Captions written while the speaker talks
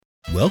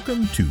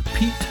Welcome to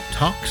Pete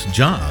Talks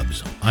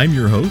Jobs. I'm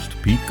your host,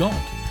 Pete Galt.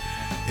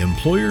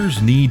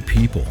 Employers need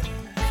people.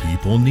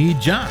 People need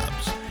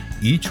jobs.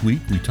 Each week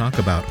we talk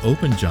about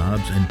open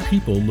jobs and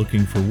people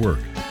looking for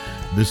work.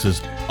 This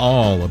is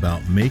all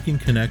about making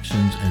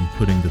connections and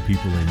putting the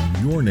people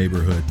in your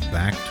neighborhood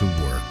back to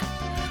work.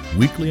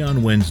 Weekly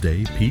on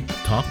Wednesday, Pete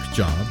Talks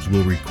Jobs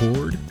will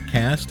record,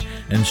 cast,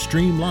 and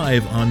stream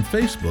live on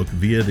Facebook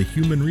via the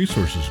Human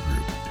Resources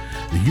Group.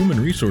 The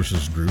Human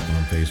Resources Group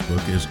on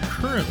Facebook is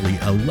currently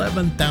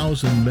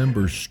 11,000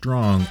 members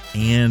strong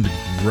and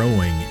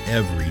growing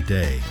every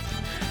day.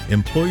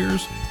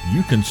 Employers,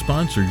 you can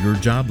sponsor your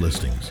job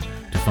listings.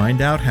 To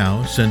find out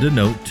how, send a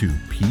note to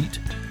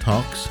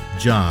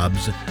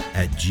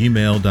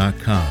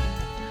petetalksjobs@gmail.com.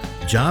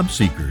 Job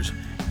seekers,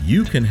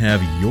 you can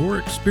have your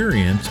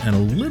experience and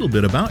a little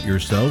bit about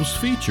yourselves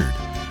featured.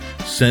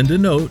 Send a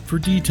note for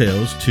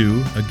details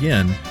to,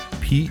 again,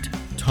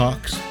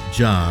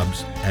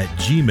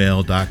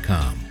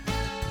 petetalksjobs@gmail.com.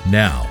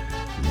 Now,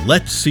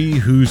 let's see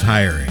who's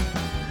hiring.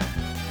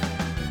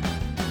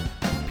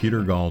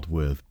 Peter Galt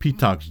with Pete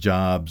Talks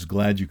Jobs.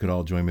 Glad you could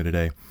all join me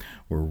today.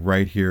 We're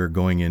right here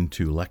going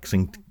into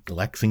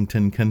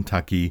Lexington,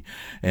 Kentucky,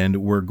 and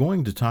we're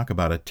going to talk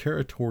about a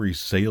territory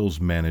sales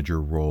manager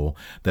role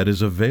that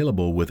is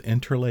available with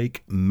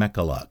Interlake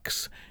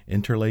Mechalux.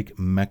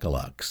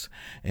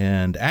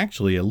 And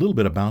actually, a little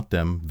bit about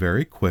them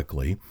very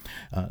quickly.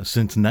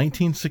 Since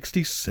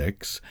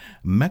 1966,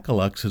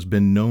 Mechalux has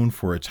been known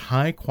for its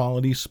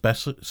high-quality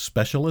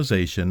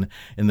specialization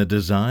in the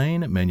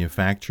design,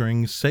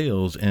 manufacturing,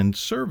 sales, and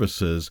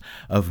services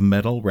of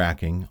metal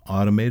racking,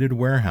 automated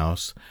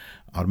warehouses,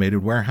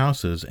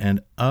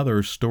 and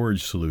other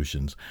storage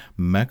solutions.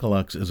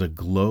 Mechalux is a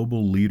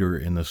global leader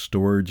in the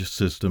storage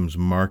systems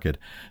market,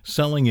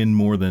 selling in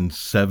more than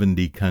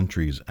 70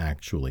 countries,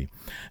 actually.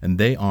 And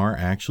they are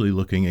actually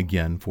looking,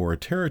 again, for a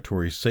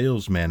territory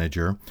sales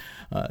manager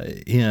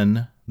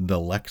in the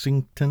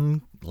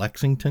Lexington,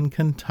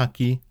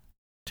 Kentucky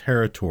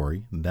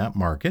territory, that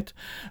market.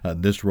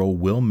 This role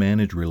will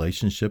manage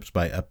relationships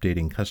by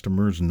updating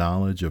customers'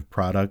 knowledge of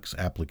products,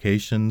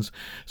 applications,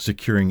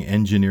 securing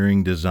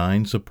engineering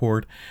design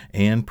support,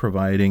 and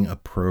providing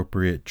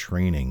appropriate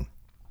training.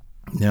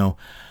 Now,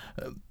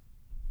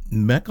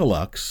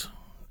 Mechalux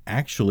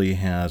actually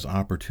has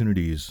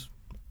opportunities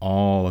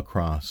all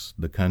across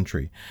the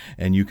country.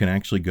 And you can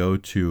actually go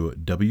to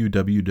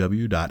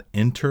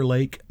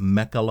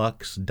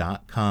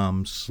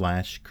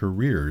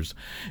www.interlakemechalux.com/careers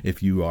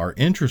if you are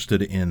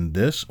interested in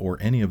this or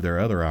any of their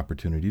other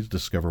opportunities.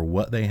 Discover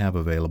what they have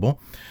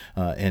available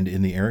and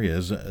in the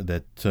areas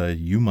that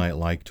you might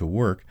like to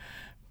work.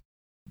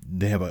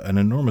 They have an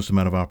enormous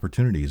amount of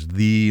opportunities.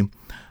 The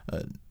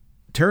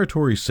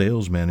territory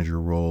sales manager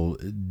role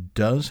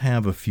does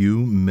have a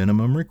few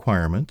minimum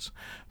requirements: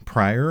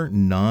 prior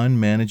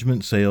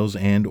non-management sales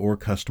and or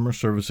customer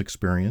service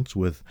experience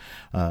with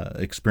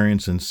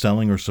experience in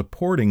selling or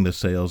supporting the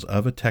sales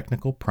of a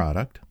technical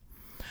product.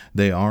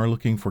 They are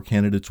looking for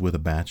candidates with a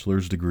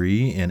bachelor's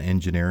degree in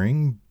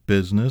engineering,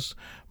 business,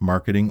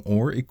 marketing,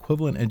 or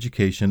equivalent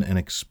education and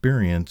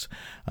experience.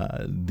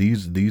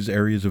 These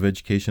areas of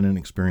education and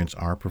experience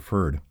are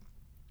preferred.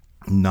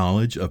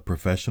 Knowledge of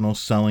professional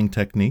selling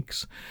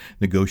techniques,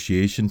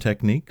 negotiation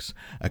techniques,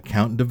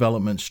 account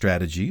development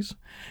strategies,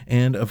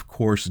 and of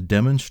course,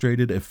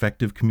 demonstrated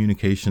effective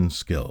communication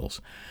skills.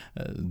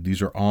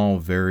 These are all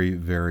very,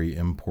 very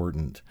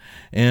important.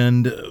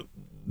 And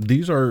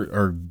this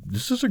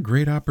is a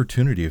great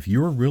opportunity if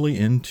you're really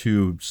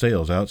into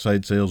sales,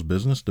 outside sales,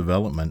 business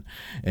development,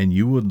 and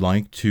you would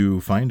like to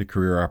find a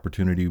career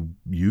opportunity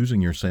using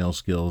your sales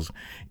skills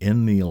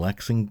in the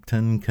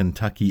Lexington,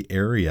 Kentucky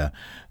area.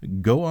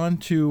 Go on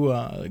to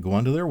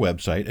their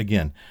website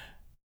again.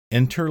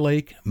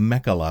 Interlake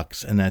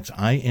Mechalux, and that's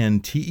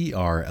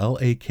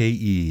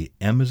INTERLAKE,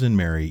 M as in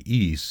Mary,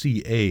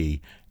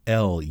 ECALUX.com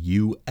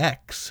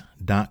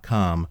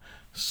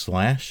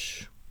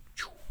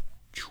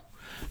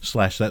 /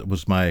 that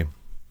was my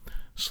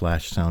 /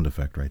 sound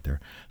effect right there,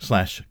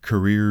 /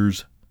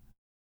 careers,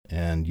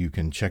 and you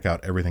can check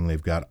out everything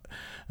they've got.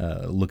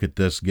 Look at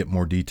this, get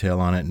more detail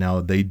on it. Now,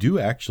 they do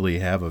actually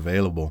have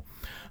available,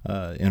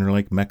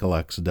 Interlake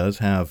Mechalux does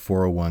have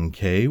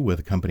 401k with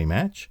a company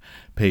match,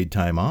 paid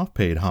time off,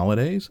 paid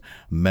holidays,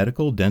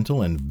 medical,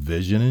 dental, and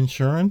vision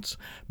insurance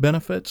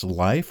benefits,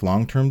 life,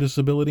 long-term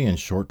disability, and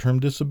short-term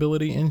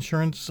disability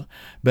insurance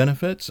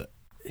benefits.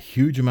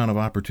 Huge amount of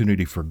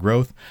opportunity for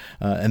growth,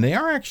 and they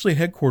are actually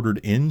headquartered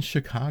in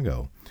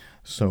Chicago.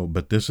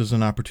 But this is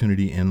an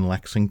opportunity in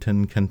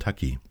Lexington,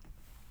 Kentucky.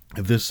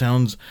 If this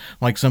sounds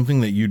like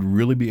something that you'd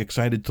really be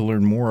excited to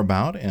learn more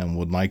about and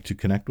would like to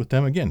connect with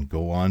them, again,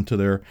 go on to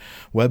their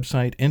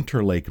website,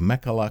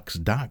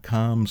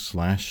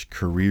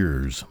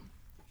 interlakemechalux.com/careers.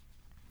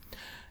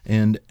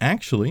 And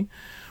actually,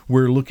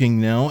 we're looking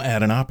now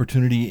at an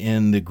opportunity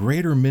in the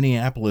greater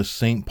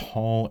Minneapolis-St.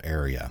 Paul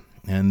area.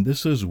 And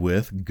this is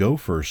with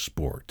Gopher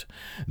Sport.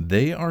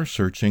 They are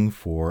searching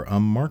for a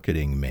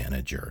marketing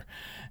manager.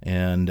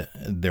 And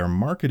their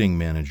marketing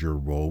manager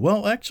role,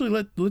 well,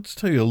 actually, let's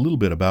tell you a little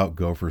bit about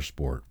Gopher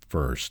Sport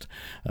first.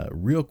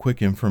 Real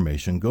quick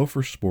information.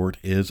 Gopher Sport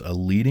is a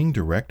leading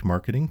direct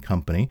marketing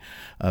company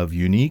of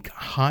unique,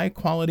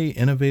 high-quality,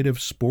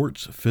 innovative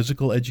sports,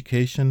 physical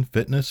education,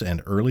 fitness,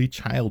 and early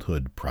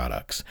childhood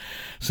products.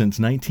 Since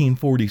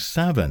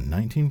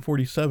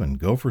 1947,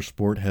 Gopher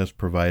Sport has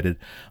provided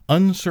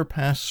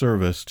unsurpassed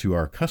service to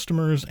our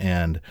customers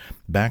and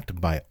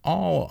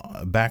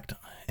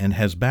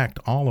has backed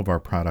all of our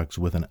products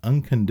with an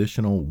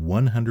unconditional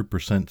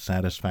 100%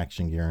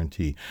 satisfaction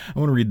guarantee. I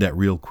want to read that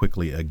real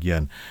quickly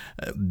again.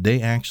 They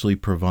actually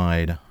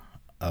provide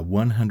a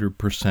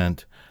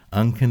 100%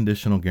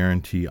 unconditional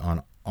guarantee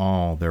on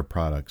all their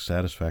products,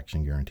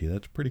 satisfaction guarantee.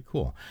 That's pretty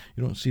cool.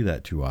 You don't see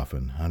that too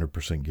often,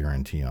 100%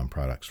 guarantee on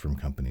products from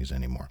companies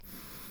anymore.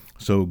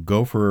 So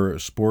Gopher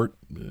Sport,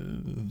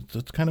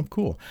 that's kind of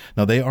cool.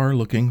 Now, they are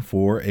looking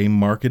for a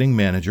marketing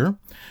manager.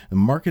 The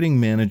marketing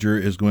manager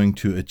is going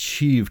to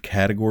achieve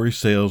category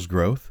sales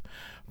growth,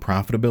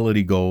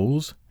 profitability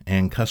goals,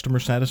 and customer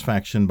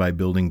satisfaction by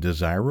building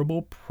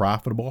desirable,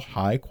 profitable,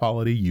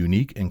 high-quality,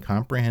 unique, and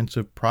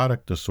comprehensive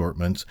product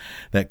assortments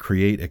that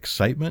create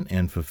excitement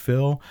and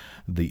fulfill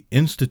the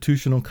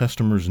institutional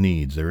customers'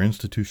 needs,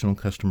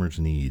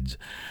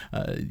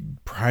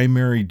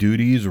 primary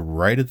duties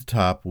right at the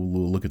top,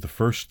 we'll look at the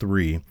first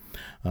three,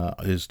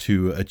 is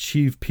to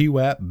achieve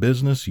PWAP,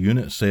 business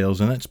unit sales,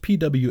 and that's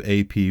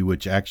PWAP,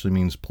 which actually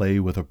means play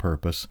with a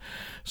purpose.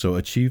 So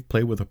achieve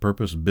play with a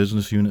purpose,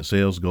 business unit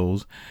sales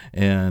goals,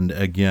 and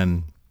again,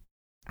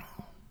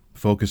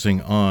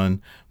 focusing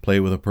on play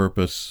with a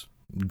purpose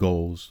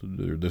goals,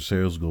 the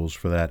sales goals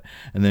for that,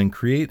 and then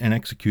create and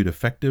execute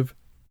effective,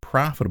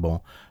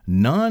 profitable,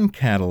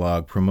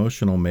 non-catalog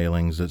promotional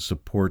mailings that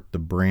support the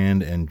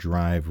brand and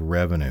drive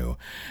revenue.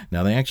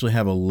 Now, they actually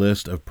have a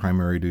list of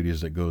primary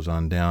duties that goes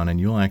on down, and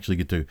you'll actually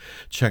get to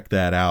check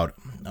that out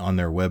on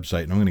their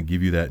website, and I'm going to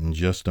give you that in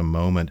just a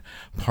moment.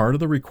 Part of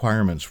the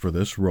requirements for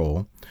this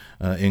role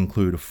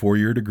include a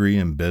 4-year degree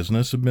in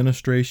business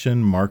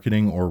administration,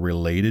 marketing, or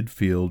related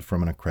field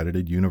from an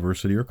accredited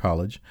university or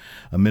college,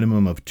 a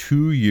minimum of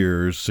 2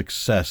 years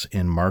success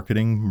in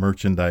marketing,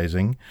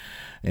 merchandising,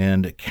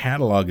 and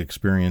catalog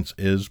experience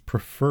is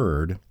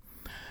preferred,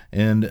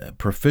 and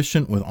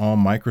proficient with all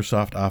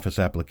Microsoft Office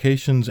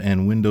applications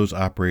and Windows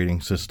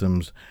operating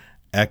systems,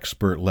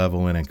 expert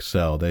level in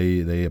Excel.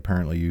 They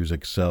apparently use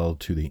Excel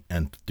to the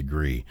nth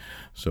degree.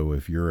 So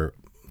if you're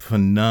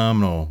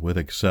phenomenal with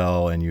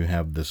Excel and you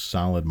have the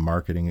solid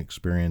marketing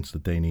experience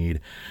that they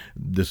need,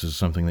 this is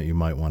something that you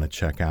might want to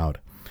check out.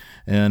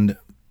 And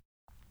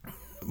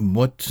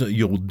what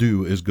you'll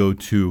do is go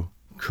to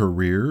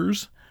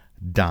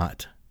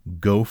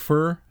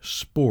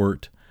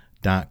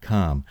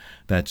careers.gophersport.com.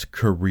 That's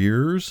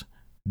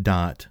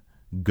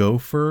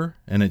careers.gopher,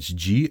 and it's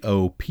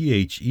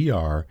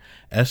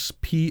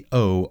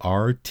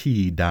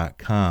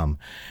GOPHERSPORT.com.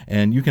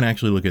 And you can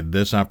actually look at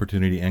this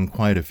opportunity and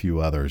quite a few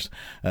others.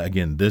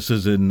 Again, this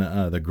is in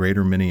the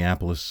greater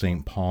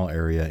Minneapolis-St. Paul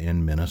area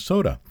in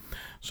Minnesota.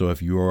 So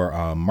if you are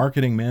a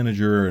marketing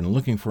manager and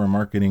looking for a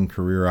marketing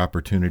career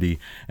opportunity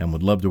and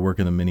would love to work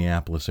in the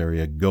Minneapolis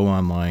area, go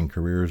online,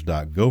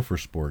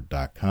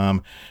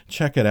 careers.gophersport.com.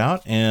 Check it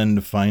out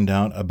and find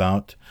out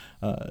about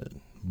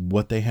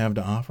what they have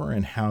to offer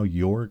and how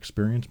your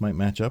experience might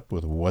match up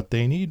with what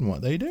they need and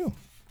what they do.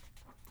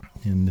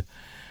 And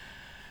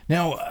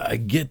now I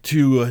get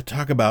to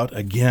talk about,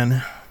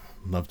 again,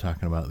 love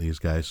talking about these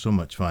guys, so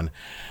much fun.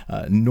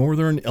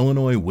 Northern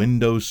Illinois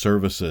Window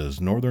Services.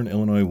 Northern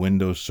Illinois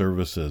Window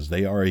Services.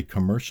 They are a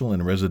commercial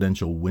and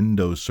residential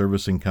window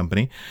servicing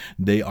company.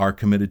 They are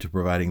committed to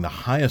providing the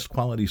highest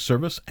quality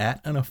service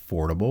at an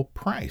affordable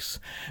price.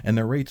 And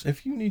their rates,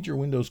 if you need your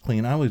windows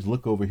clean, I always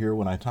look over here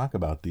when I talk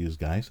about these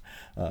guys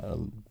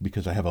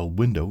because I have a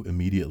window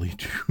immediately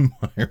to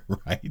my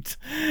right.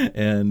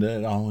 And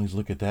I always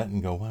look at that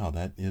and go, wow,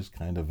 that is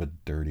kind of a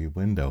dirty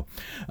window.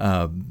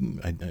 I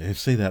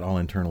say that all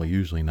internally,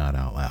 usually not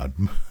out loud.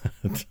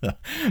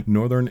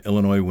 Northern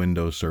Illinois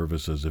Window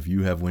Services. If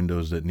you have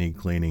windows that need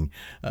cleaning,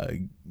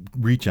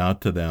 reach out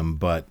to them.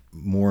 But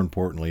more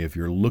importantly, if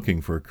you're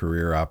looking for a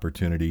career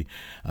opportunity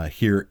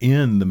here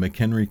in the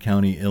McHenry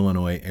County,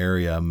 Illinois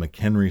area,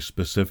 McHenry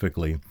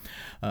specifically,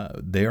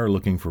 they are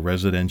looking for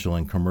residential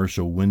and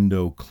commercial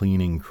window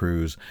cleaning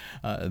crews.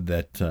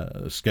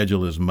 That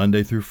schedule is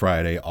Monday through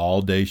Friday,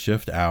 all day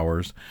shift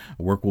hours.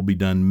 Work will be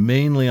done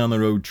mainly on the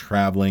road,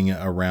 traveling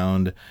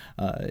around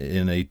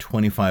in a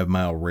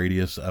 25-mile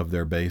radius of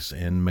their base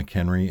in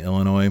McHenry,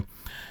 Illinois.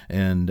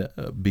 And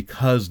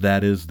because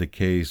that is the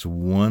case,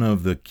 one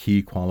of the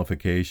key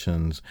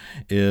qualifications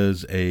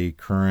is a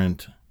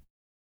current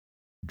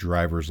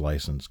driver's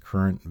license,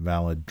 current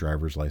valid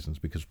driver's license,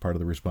 because part of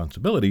the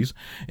responsibilities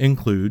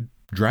include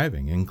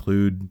driving,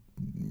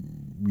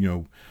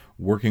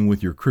 working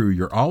with your crew.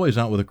 You're always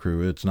out with a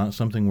crew. It's not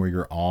something where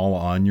you're all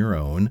on your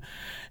own.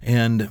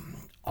 And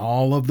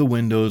all of the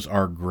windows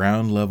are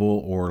ground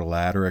level or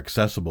ladder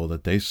accessible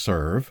that they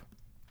serve.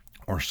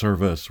 or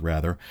service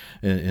rather,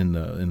 in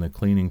the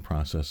cleaning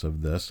process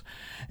of this.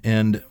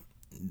 And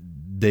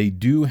they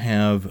do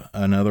have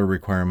another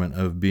requirement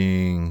of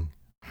being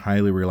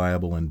highly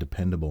reliable and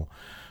dependable.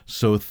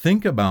 So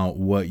think about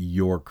what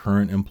your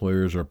current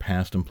employers or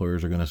past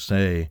employers are going to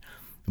say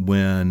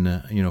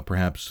when,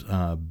 perhaps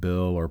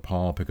Bill or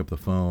Paul pick up the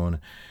phone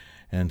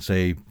and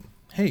say,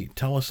 hey,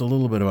 tell us a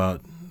little bit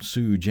about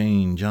Sue,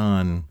 Jane,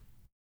 John,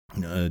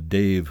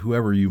 Dave,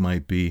 whoever you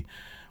might be.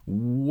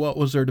 What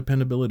was their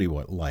dependability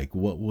like?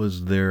 What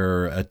was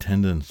their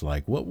attendance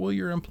like? What will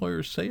your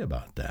employers say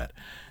about that?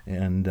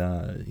 And,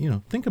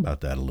 think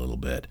about that a little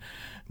bit.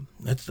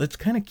 That's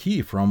kind of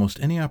key for almost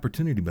any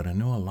opportunity, but I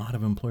know a lot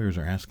of employers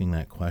are asking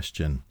that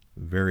question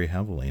very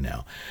heavily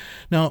now.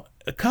 Now,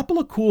 a couple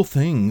of cool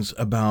things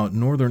about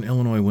Northern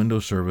Illinois Window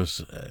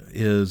Service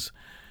is,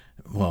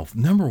 well,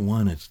 number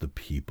one, it's the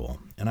people.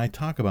 And I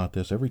talk about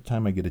this every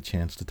time I get a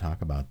chance to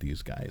talk about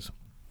these guys.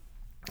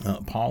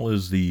 Paul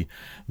is the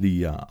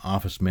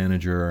office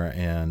manager,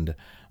 and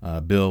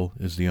Bill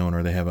is the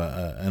owner. They have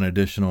an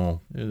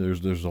additional.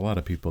 There's a lot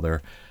of people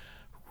there.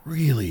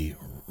 Really,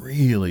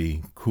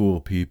 really cool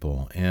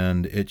people,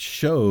 and it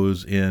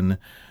shows in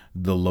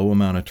the low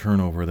amount of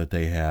turnover that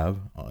they have.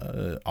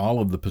 All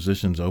of the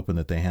positions open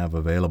that they have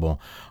available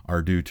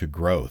are due to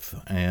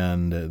growth,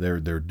 and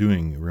they're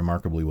doing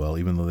remarkably well,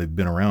 even though they've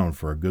been around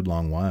for a good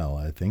long while.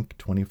 I think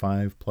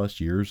 25 plus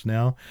years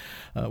now.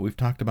 We've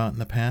talked about in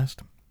the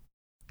past.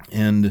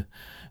 And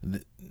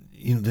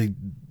the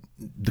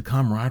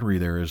camaraderie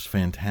there is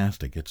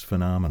fantastic. It's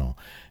phenomenal.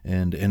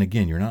 And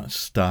again, you're not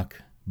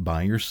stuck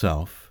by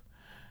yourself.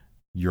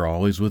 You're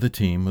always with a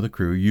team, with a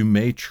crew. You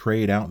may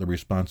trade out the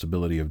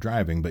responsibility of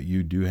driving, but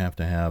you do have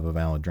to have a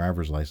valid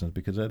driver's license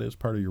because that is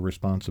part of your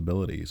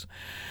responsibilities.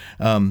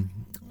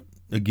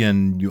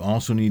 Again, you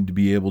also need to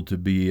be able to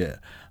be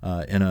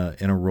in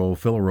a role,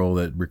 fill a role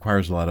that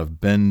requires a lot of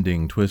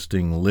bending,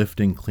 twisting,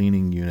 lifting,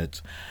 cleaning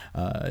units.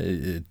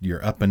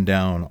 You're up and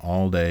down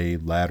all day,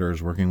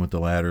 ladders, working with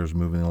the ladders,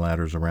 moving the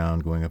ladders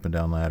around, going up and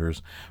down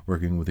ladders,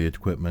 working with the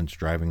equipment,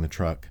 driving the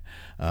truck.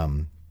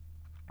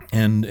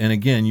 And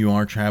again, you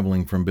are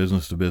traveling from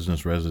business to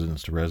business,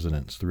 residence to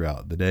residence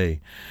throughout the day.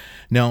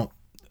 Now,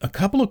 a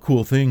couple of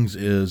cool things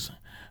is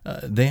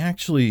they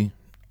actually...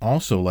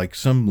 Also, like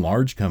some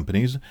large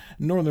companies,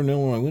 Northern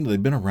Illinois Window,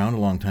 they've been around a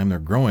long time. They're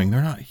growing.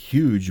 They're not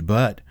huge,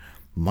 but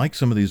like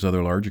some of these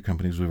other larger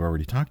companies we've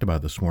already talked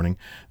about this morning,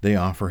 they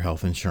offer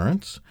health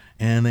insurance,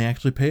 and they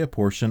actually pay a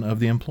portion of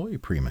the employee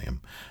premium.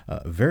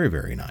 Very,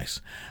 very nice.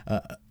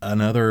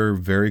 Another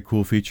very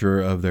cool feature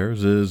of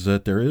theirs is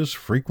that there is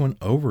frequent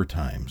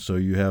overtime. So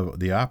you have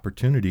the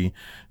opportunity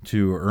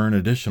to earn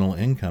additional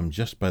income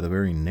just by the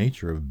very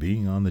nature of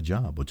being on the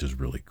job, which is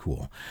really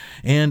cool.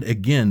 And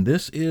again,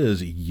 this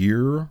is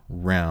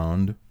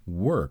year-round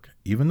work.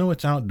 Even though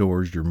it's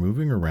outdoors, you're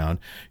moving around,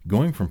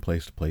 going from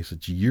place to place,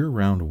 it's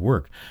year-round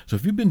work. So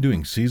if you've been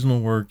doing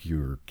seasonal work,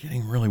 you're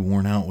getting really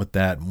worn out with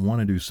that, want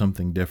to do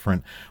something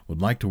different,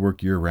 would like to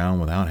work year-round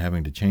without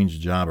having to change a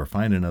job or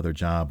find another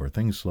job or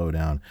things slow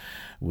down,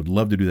 would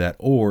love to do that.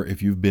 Or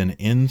if you've been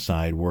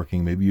inside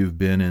working, maybe you've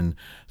been in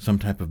some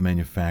type of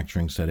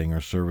manufacturing setting or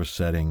service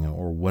setting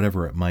or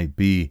whatever it might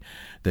be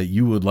that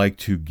you would like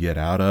to get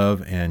out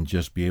of and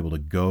just be able to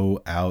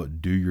go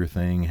out, do your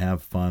thing,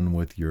 have fun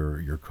with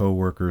your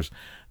coworkers.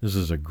 This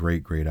is a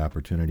great, great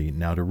opportunity.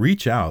 Now, to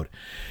reach out,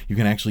 you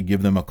can actually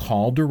give them a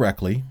call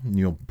directly.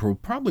 You'll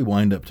probably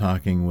wind up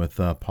talking with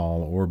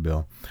Paul or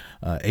Bill.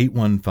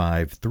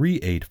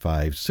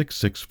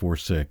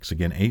 815-385-6646.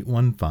 Again,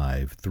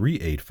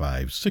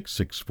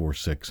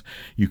 815-385-6646.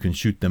 You can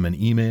shoot them an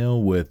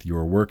email with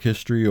your work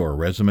history or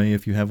resume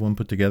if you have one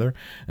put together,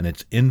 and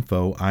it's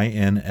info,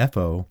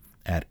 I-N-F-O,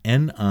 at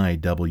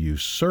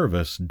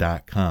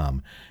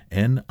niwservice.com,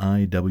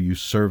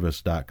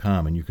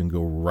 niwservice.com, and you can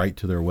go right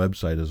to their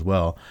website as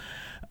well.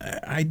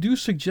 I do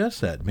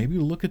suggest that maybe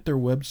look at their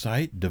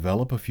website,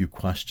 develop a few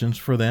questions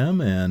for them,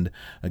 and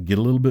get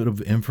a little bit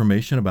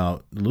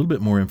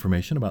more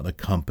information about the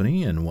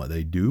company and what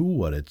they do,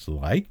 what it's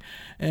like,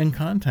 and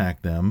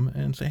contact them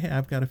and say, hey,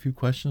 I've got a few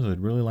questions I'd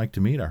really like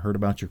to meet. I heard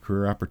about your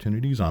career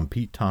opportunities on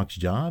Pete Talks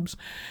Jobs,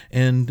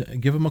 and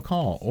give them a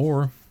call.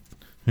 Or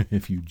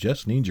if you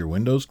just need your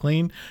windows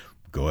cleaned,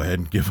 go ahead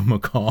and give them a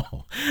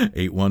call,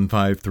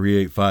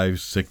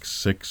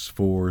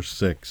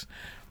 815-385-6646.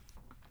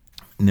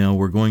 Now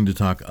we're going to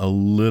talk a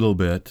little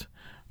bit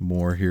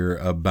more here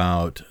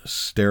about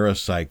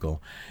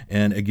Stericycle.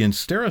 And again,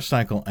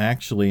 Stericycle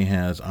actually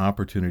has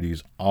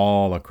opportunities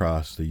all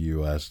across the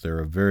U.S.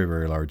 They're a very,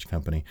 very large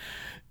company.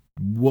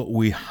 What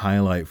we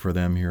highlight for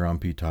them here on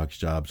Pete Talks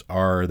Jobs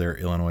are their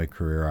Illinois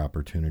career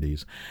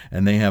opportunities.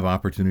 And they have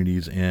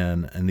opportunities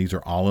and these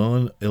are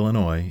all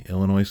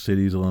Illinois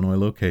cities, Illinois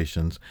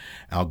locations,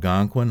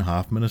 Algonquin,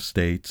 Hoffman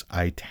Estates,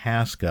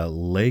 Itasca,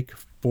 Lake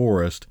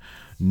Forest,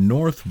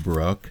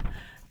 Northbrook,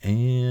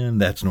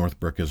 and that's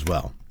Northbrook as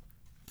well.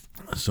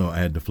 So I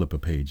had to flip a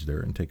page there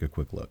and take a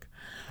quick look.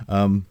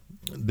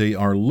 They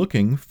are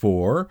looking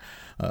for,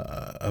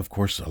 of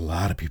course, a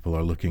lot of people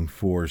are looking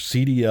for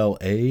CDL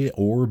A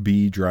or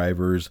B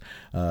drivers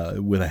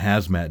with a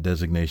hazmat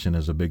designation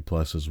as a big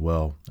plus as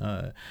well.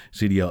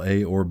 CDL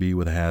A or B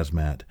with a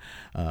hazmat.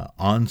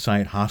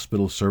 On-site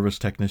hospital service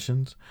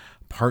technicians,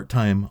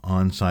 part-time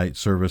on-site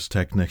service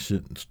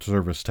technicians,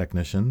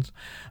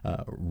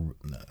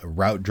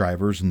 route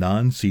drivers,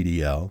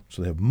 non-CDL.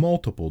 So they have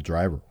multiple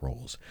driver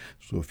roles.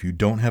 So if you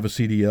don't have a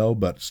CDL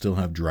but still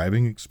have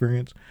driving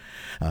experience,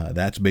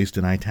 that's based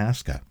in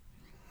Itasca.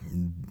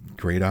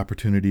 Great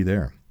opportunity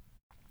there.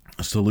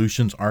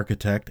 Solutions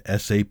architect,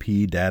 SAP,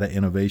 data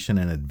innovation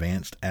and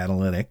advanced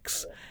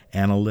analytics.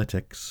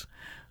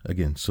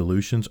 Again,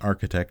 solutions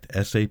architect,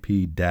 SAP,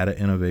 data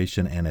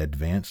innovation and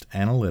advanced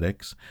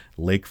analytics,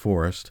 Lake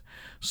Forest.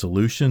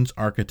 Solutions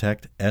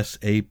architect,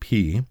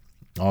 SAP,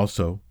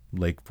 also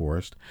Lake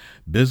Forest.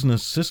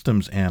 Business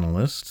systems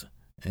analyst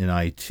in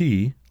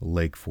IT,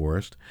 Lake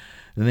Forest.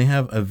 Then they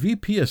have a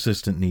VP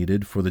assistant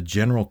needed for the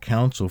General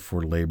Counsel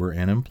for Labor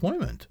and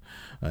Employment,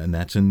 and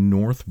that's in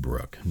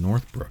Northbrook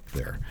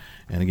there.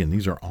 And again,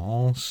 these are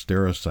all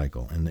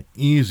Stericycle, and the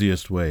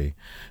easiest way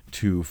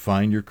to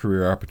find your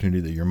career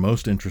opportunity that you're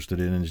most interested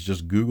in is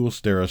just Google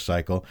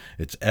Stericycle.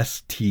 It's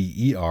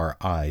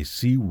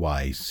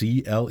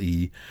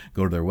Stericycle.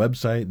 Go to their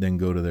website, then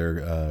go to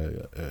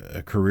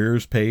their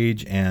careers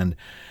page, and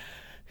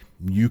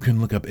you can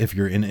look up, if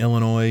you're in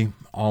Illinois,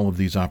 all of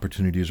these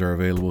opportunities are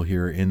available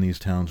here in these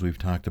towns we've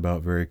talked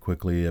about very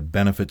quickly. A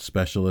benefits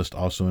specialist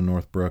also in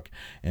Northbrook,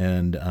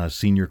 and a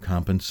senior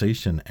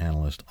compensation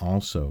analyst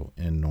also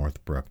in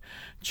Northbrook.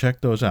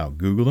 Check those out.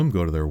 Google them,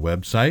 go to their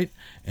website,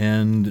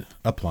 and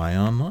apply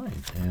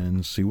online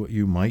and see what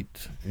you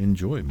might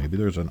enjoy. Maybe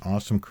there's an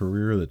awesome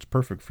career that's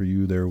perfect for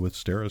you there with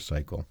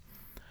Stericycle.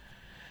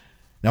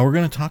 Now we're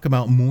going to talk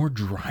about more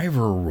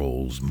driver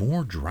roles.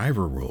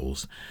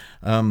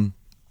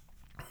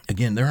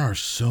 Again, there are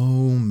so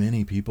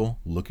many people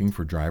looking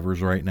for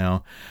drivers right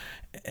now.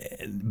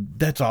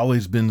 That's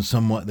always been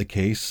somewhat the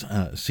case.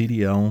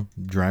 CDL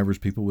drivers,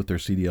 people with their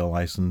CDL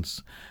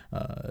license,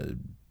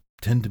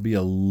 tend to be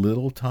a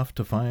little tough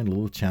to find, a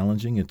little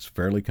challenging. It's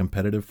fairly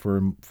competitive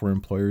for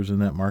employers in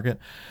that market.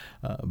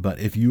 But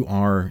if you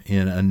are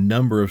in a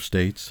number of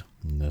states,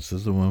 and this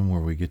is the one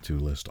where we get to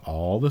list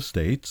all the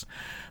states.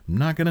 I'm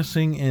not going to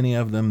sing any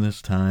of them this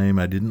time.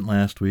 I didn't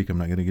last week. I'm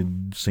not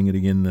going to sing it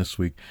again this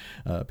week.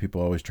 People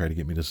always try to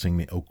get me to sing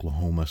the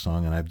Oklahoma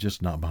song, and I've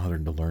just not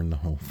bothered to learn the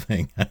whole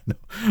thing.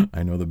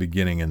 I know the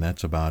beginning, and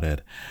that's about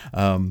it.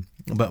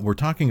 But we're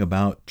talking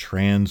about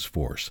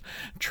TransForce.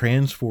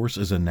 TransForce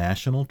is a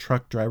national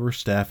truck driver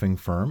staffing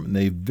firm, and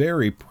they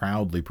very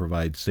proudly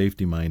provide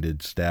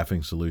safety-minded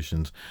staffing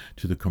solutions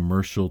to the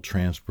commercial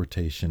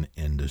transportation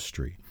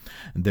industry.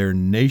 Their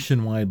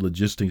nationwide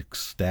logistics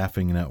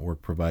staffing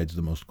network provides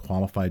the most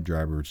qualified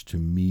drivers to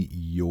meet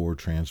your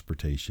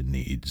transportation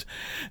needs.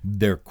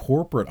 Their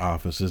corporate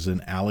office is in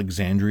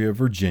Alexandria,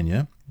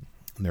 Virginia.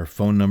 Their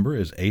phone number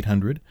is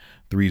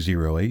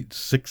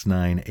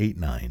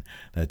 800-308-6989.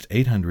 That's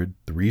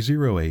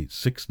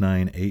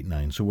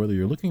 800-308-6989. So whether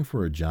you're looking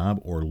for a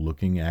job or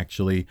looking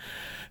actually,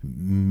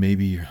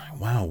 maybe,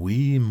 wow,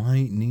 we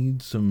might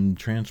need some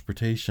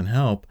transportation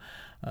help,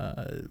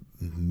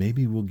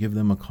 maybe we'll give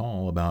them a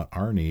call about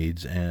our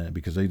needs, and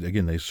because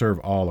they serve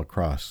all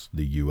across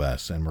the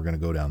U.S., and we're going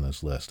to go down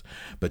this list.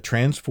 But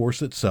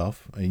TransForce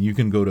itself, and you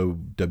can go to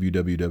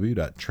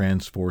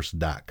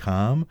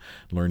www.transforce.com,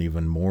 learn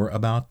even more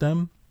about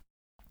them,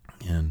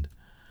 and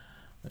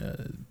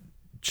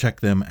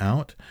check them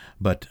out.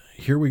 But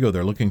here we go.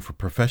 They're looking for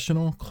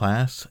professional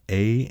Class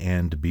A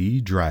and B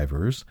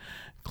drivers.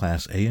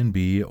 Class A and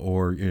B,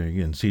 or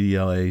again,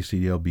 CDL A,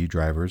 CDL B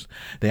drivers.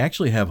 They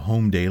actually have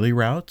home daily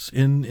routes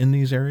in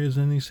these areas,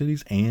 in these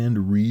cities,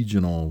 and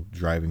regional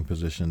driving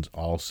positions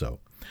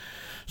also.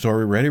 So are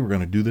we ready? We're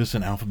going to do this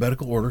in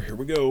alphabetical order. Here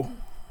we go.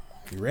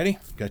 You ready?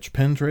 Got your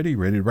pens ready? You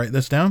ready to write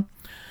this down?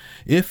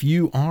 If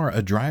you are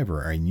a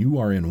driver and you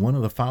are in one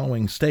of the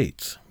following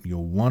states,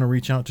 you'll want to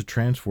reach out to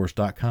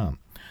transforce.com.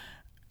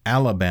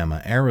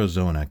 Alabama,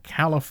 Arizona,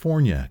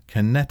 California,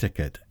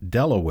 Connecticut,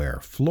 Delaware,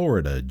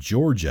 Florida,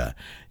 Georgia,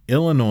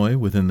 Illinois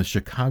within the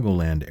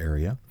Chicagoland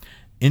area,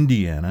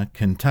 Indiana,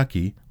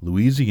 Kentucky,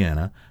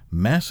 Louisiana,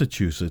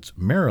 Massachusetts,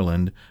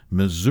 Maryland,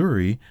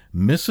 Missouri,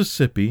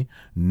 Mississippi,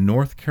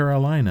 North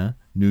Carolina,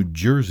 New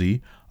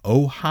Jersey,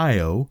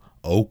 Ohio,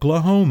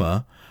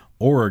 Oklahoma,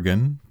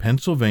 Oregon,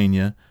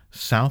 Pennsylvania,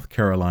 South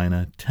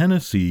Carolina,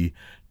 Tennessee,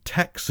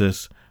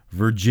 Texas,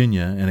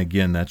 Virginia, and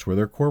again, that's where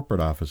their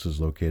corporate office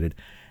is located,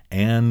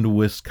 and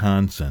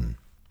Wisconsin.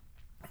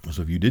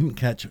 So if you didn't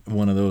catch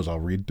one of those, I'll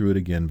read through it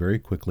again very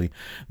quickly.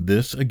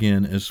 This,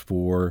 again, is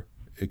for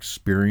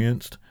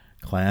experienced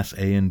Class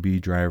A and B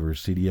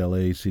drivers,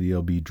 CDLA,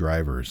 CDLB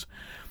drivers.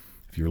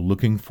 If you're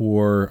looking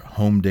for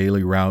home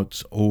daily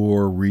routes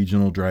or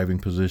regional driving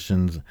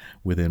positions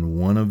within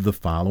one of the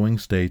following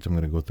states, I'm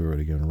going to go through it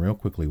again real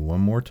quickly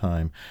one more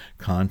time.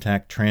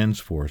 Contact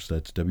TransForce.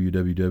 That's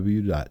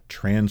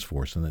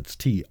www.transforce, and that's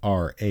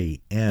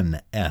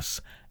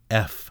TRANSFORCE.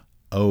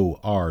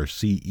 orce.com.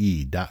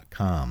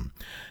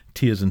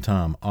 T as in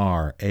Tom,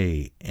 R,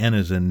 A, N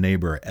as in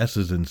neighbor, S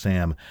as in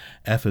Sam,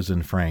 F as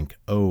in Frank,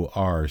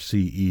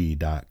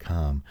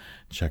 orce.com.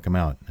 Check them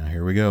out. Now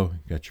here we go. You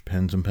got your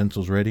pens and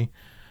pencils ready?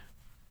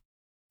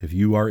 If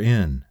you are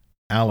in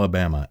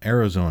Alabama,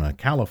 Arizona,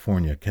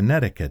 California,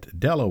 Connecticut,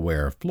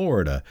 Delaware,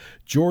 Florida,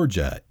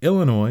 Georgia,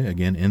 Illinois,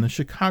 again in the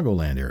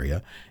Chicagoland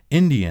area,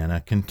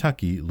 Indiana,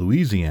 Kentucky,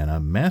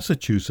 Louisiana,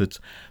 Massachusetts,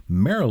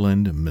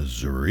 Maryland,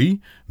 Missouri,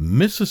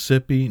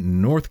 Mississippi,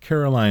 North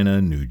Carolina,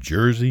 New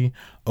Jersey,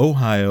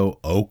 Ohio,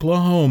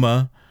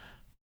 Oklahoma,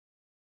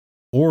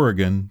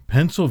 Oregon,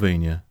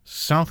 Pennsylvania,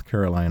 South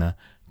Carolina,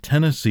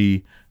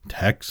 Tennessee,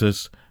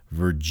 Texas,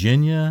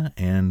 Virginia,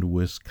 and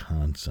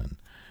Wisconsin.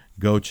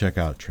 Go check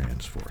out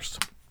TransForce.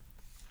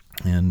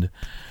 And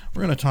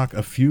we're going to talk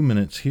a few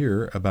minutes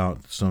here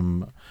about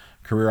some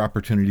career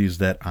opportunities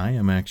that I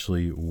am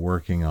actually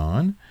working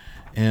on.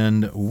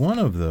 And one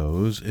of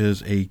those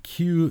is a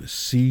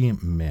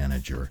QC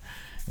manager.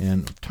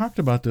 And I've talked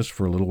about this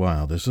for a little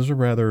while. This is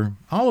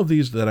all of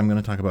these that I'm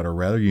going to talk about are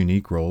rather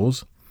unique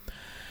roles.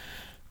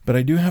 But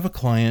I do have a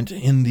client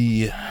in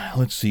the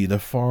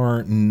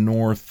far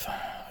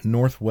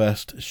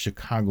northwest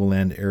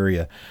Chicagoland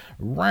area,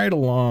 right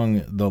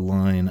along the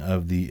line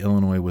of the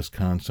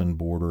Illinois-Wisconsin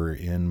border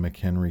in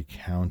McHenry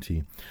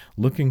County,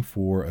 looking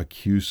for a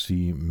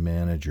QC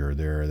manager.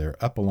 They're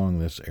up along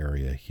this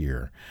area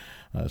here.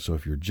 So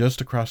if you're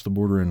just across the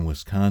border in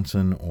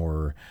Wisconsin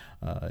or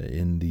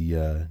in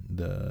the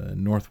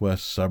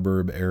northwest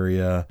suburb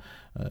area,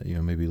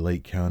 maybe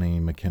Lake County,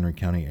 McHenry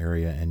County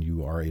area, and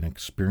you are an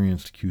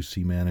experienced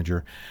QC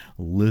manager,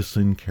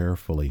 listen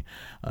carefully.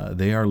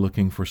 They are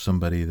looking for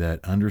somebody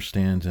that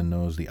understands and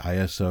knows the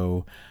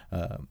ISO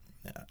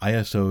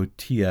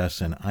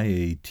TS and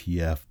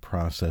IATF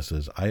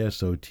processes,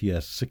 ISO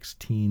TS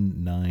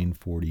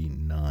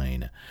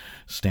 16949,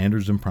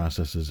 standards and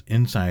processes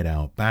inside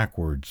out,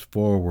 backwards,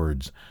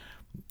 forwards,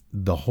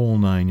 the whole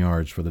 9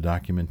 yards for the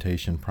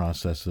documentation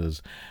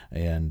processes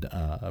and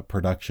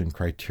production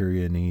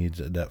criteria needs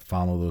that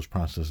follow those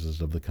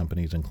processes of the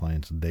companies and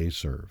clients they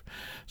serve.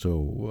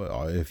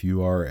 So if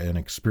you are an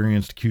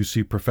experienced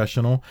QC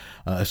professional,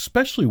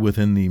 especially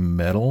within the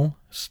metal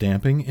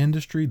stamping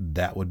industry,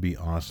 that would be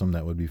awesome.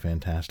 That would be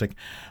fantastic.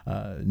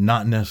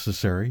 Not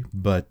necessary,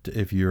 but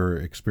if your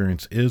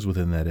experience is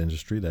within that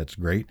industry, that's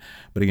great.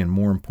 But again,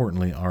 more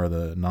importantly,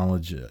 the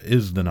knowledge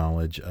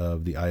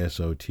of the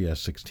ISO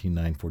TS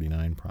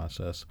 16949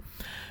 process.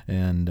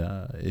 And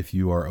if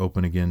you are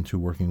open again to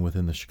working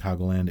within the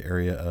Chicagoland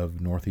area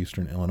of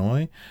northeastern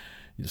Illinois,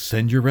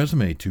 send your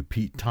resume to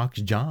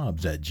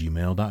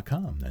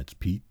PeteTalksJobs@gmail.com. That's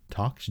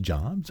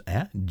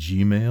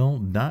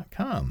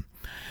PeteTalksJobs@gmail.com.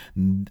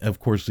 Of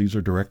course, these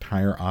are direct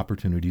hire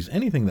opportunities.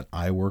 Anything that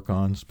I work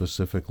on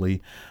specifically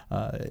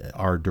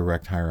are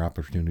direct hire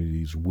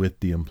opportunities with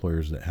the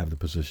employers that have the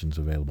positions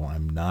available.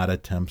 I'm not a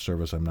temp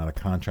service. I'm not a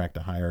contract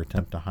to hire,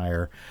 temp to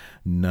hire.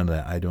 None of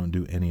that. I don't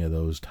do any of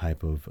those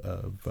type of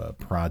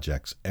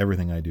projects.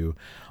 Everything I do,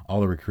 all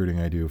the recruiting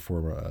I do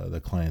for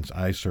the clients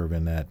I serve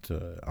in that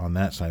on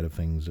that side of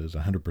things is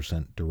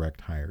 100%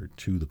 direct hire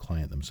to the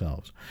client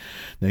themselves.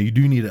 Now, you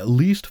do need at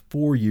least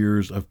 4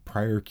 years of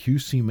prior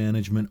QC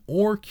management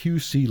or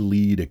QC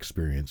lead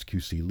experience,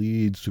 QC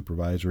lead,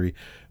 supervisory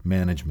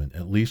management,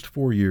 at least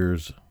 4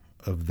 years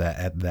of that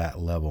at that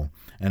level.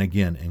 And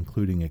again,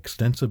 including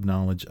extensive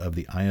knowledge of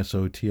the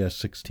ISO TS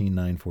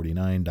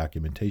 16949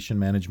 documentation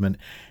management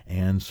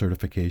and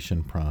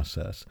certification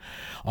process.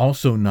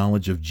 Also,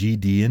 knowledge of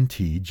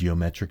GD&T,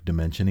 geometric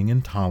dimensioning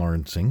and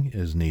tolerancing,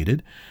 is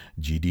needed.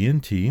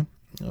 GD&T,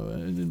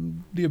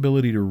 the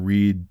ability to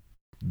read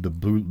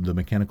the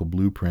mechanical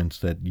blueprints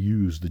that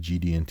use the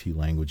GD&T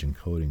language and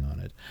coding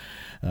on it.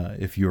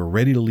 If you're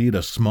ready to lead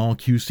a small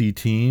QC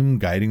team,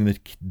 guiding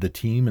the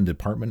team and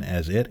department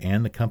as it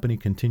and the company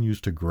continues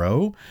to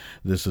grow,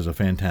 this is a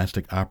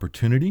fantastic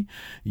opportunity.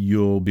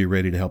 You'll be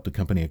ready to help the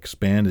company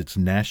expand its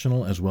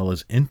national as well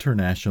as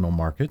international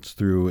markets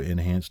through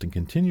enhanced and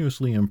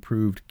continuously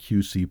improved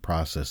QC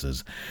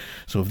processes.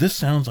 So if this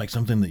sounds like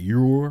something that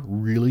you're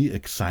really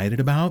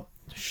excited about,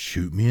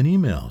 shoot me an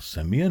email,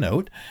 send me a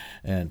note,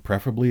 and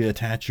preferably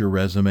attach your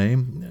resume.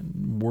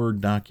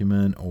 Word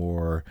document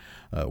or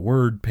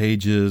Word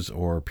pages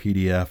or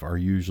PDF are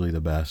usually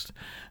the best.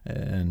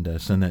 And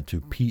send that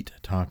to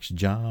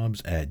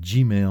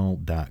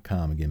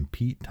PeteTalksJobs@gmail.com. Again,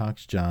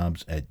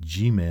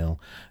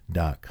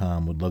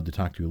 PeteTalksJobs@gmail.com. Would love to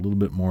talk to you a little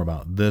bit more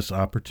about this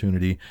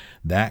opportunity,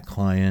 that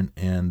client,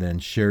 and then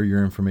share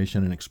your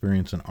information and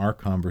experience in our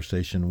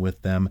conversation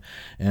with them,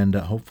 and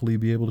hopefully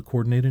be able to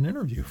coordinate an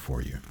interview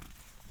for you.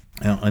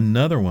 Now,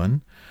 another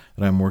one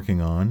that I'm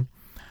working on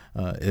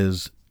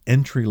is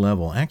entry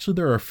level. Actually,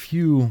 there are a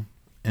few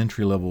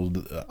entry level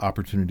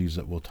opportunities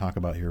that we'll talk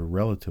about here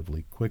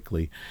relatively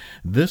quickly.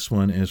 This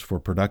one is for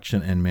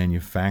production and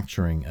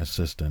manufacturing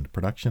assistant.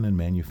 Production and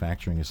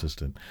manufacturing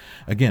assistant.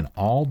 Again,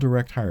 all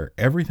direct hire.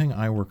 Everything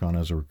I work on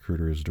as a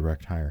recruiter is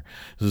direct hire.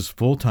 This is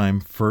full-time,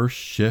 first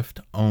shift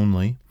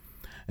only.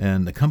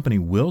 And the company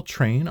will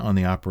train on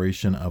the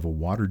operation of a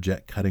water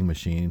jet cutting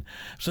machine.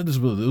 So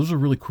those are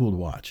really cool to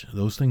watch.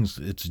 Those things,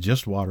 it's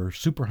just water,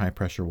 super high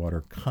pressure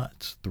water,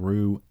 cuts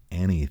through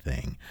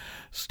anything.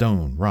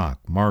 Stone,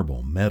 rock,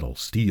 marble, metal,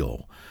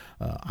 steel,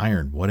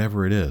 iron,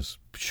 whatever it is,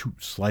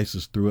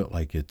 slices through it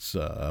like it's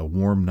a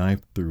warm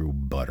knife through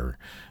butter.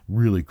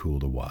 Really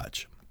cool to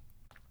watch.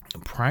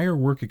 Prior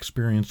work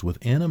experience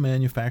within a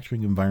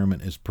manufacturing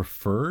environment is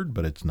preferred,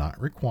 but it's not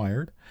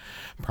required.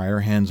 Prior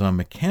hands-on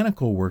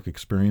mechanical work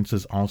experience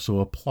is also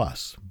a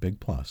plus, big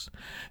plus.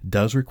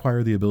 Does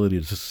require the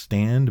ability to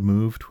stand,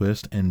 move,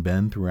 twist, and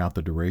bend throughout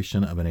the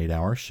duration of an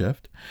 8-hour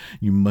shift.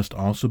 You must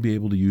also be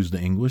able to use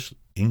the English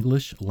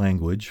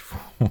language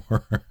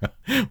for,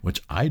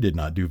 which I did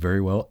not do very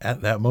well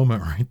at that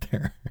moment right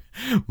there.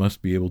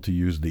 Must be able to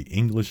use the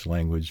English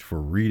language for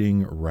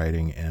reading,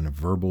 writing, and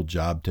verbal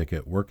job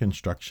ticket, work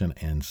instruction,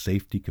 and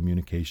safety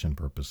communication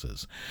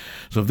purposes.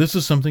 So if this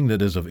is something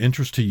that is of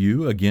interest to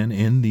you, again,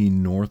 in the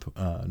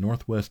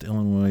northeast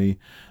Illinois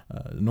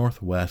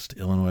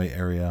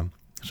area,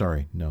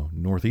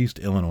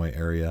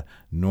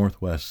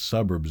 northwest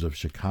suburbs of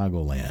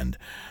Chicagoland,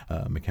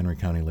 McHenry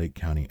County, Lake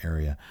County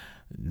area.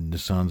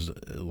 This sounds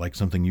like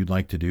something you'd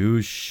like to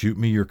do. Shoot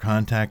me your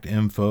contact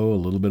info, a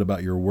little bit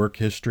about your work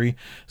history.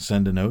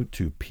 Send a note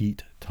to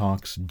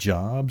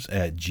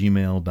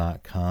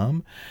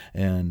petetalksjobs@gmail.com.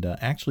 And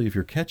actually, if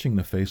you're catching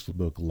the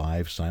Facebook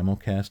Live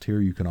simulcast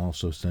here, you can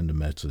also send a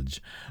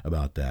message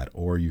about that.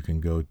 Or you can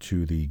go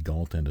to the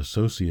Galt and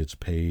Associates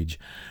page,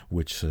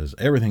 which says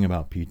everything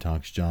about Pete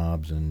Talks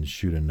Jobs, and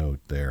shoot a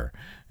note there.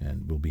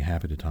 And we'll be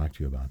happy to talk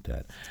to you about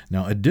that.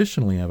 Now,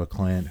 additionally, I have a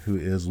client who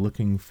is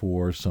looking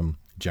for some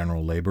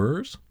general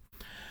laborers.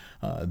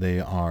 They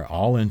are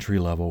all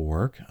entry-level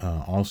work.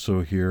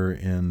 Also here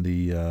in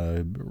the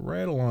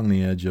right along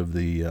the edge of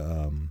the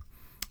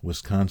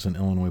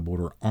Wisconsin-Illinois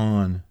border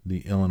on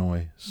the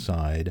Illinois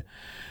side,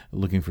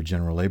 looking for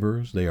general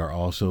laborers. They are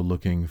also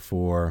looking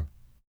for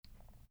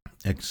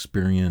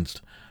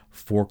experienced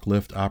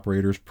forklift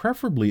operators,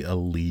 preferably a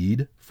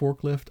lead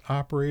forklift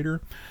operator.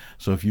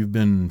 So if you've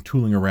been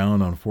tooling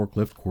around on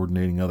forklift,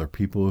 coordinating other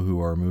people who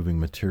are moving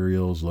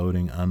materials,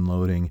 loading,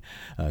 unloading,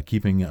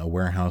 keeping a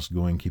warehouse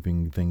going,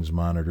 keeping things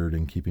monitored,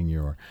 and keeping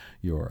your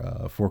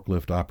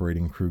forklift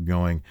operating crew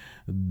going,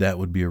 that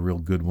would be a real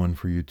good one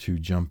for you to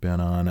jump in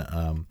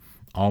on.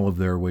 All of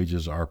their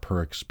wages are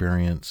per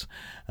experience,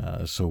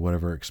 so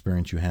whatever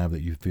experience you have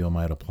that you feel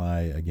might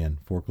apply. Again,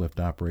 forklift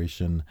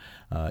operation,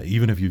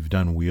 even if you've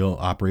done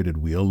operated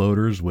wheel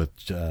loaders with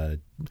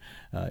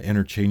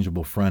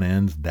interchangeable front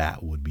ends,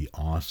 that would be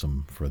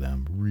awesome for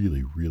them.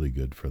 Really, really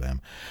good for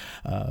them.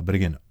 But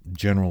again,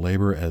 general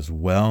labor as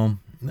well.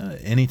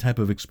 Any type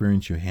of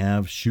experience you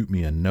have, shoot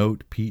me a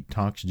note,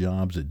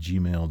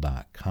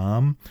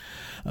 petetalksjobs@gmail.com.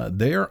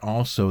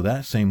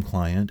 That same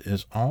client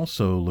is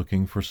also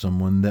looking for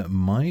someone that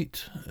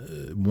might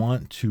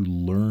want to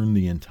learn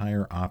the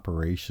entire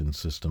operation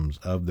systems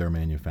of their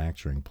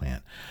manufacturing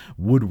plant,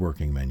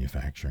 woodworking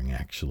manufacturing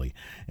actually.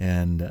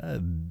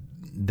 And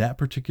that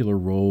particular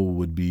role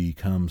would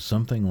become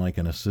something like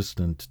an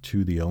assistant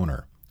to the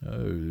owner.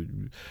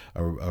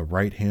 A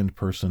right-hand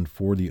person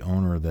for the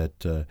owner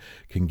that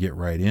can get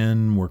right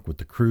in, work with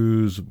the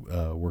crews,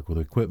 work with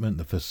equipment,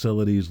 the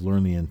facilities,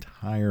 learn the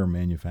entire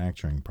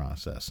manufacturing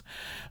process.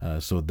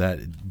 So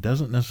that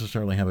doesn't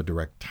necessarily have a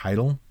direct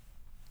title,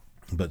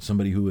 but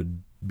somebody who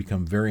would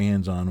become very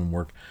hands-on and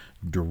work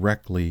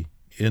directly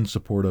in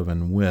support of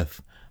and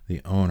with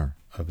the owner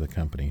of the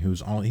company,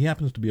 he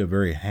happens to be a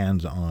very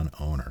hands-on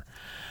owner.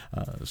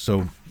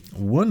 So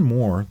one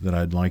more that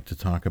I'd like to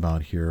talk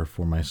about here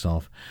for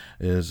myself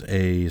is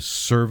a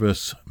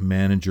service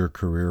manager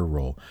career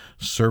role,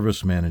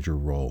 service manager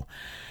role.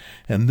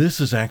 And this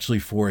is actually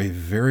for a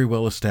very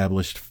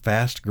well-established,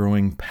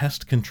 fast-growing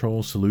pest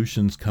control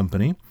solutions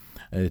company.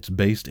 It's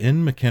based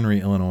in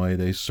McHenry, Illinois.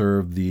 They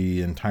serve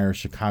the entire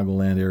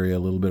Chicagoland area, a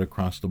little bit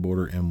across the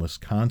border in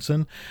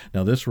Wisconsin.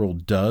 Now, this role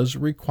does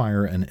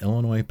require an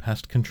Illinois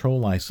pest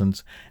control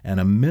license and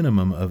a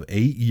minimum of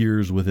 8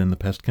 years within the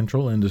pest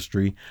control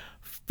industry.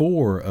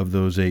 4 of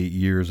those 8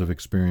 years of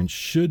experience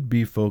should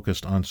be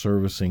focused on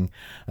servicing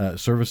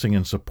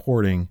and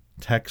supporting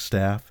tech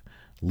staff,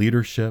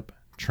 leadership,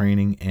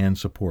 training, and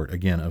support,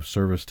 again, of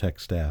service tech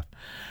staff.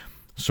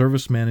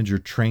 Service manager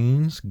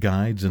trains,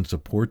 guides, and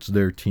supports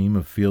their team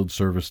of field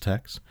service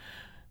techs.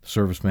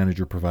 Service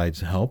manager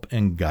provides help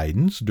and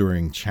guidance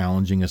during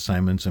challenging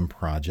assignments and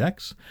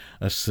projects,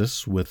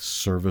 assists with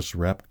service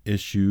rep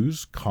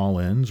issues,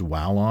 call-ins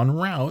while en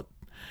route,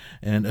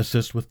 and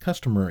assists with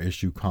customer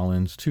issue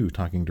call-ins too,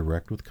 talking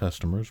direct with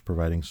customers,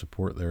 providing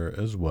support there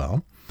as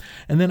well.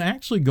 And then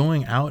actually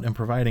going out and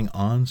providing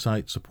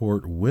on-site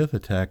support with a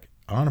tech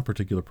on a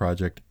particular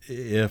project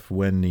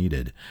when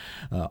needed.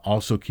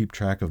 Also keep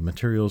track of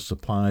materials,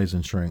 supplies,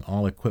 ensuring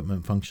all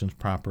equipment functions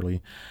properly.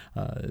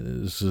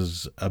 This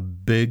is a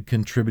big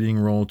contributing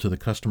role to the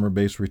customer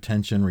base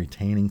retention,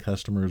 retaining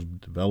customers,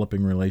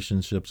 developing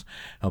relationships,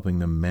 helping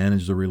them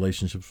manage the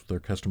relationships with their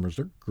customers.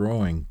 They're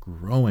growing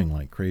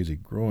like crazy,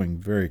 growing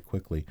very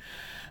quickly.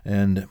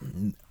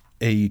 And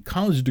A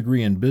college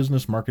degree in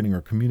business, marketing,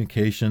 or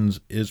communications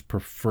is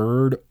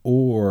preferred,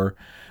 or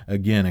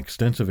again,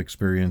 extensive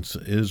experience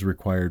is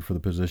required for the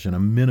position. A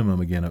minimum,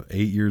 again, of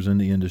 8 years in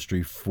the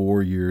industry,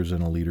 4 years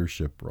in a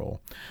leadership role,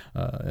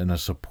 in a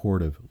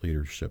supportive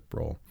leadership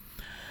role.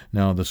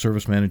 Now, the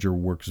service manager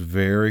works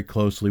very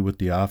closely with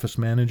the office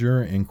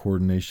manager in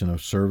coordination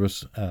of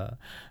service, and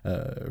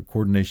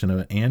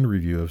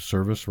review of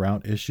service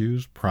route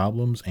issues,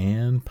 problems,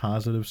 and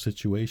positive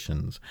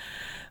situations.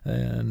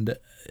 And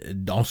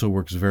it also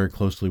works very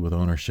closely with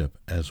ownership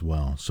as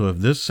well. So if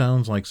this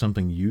sounds like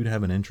something you'd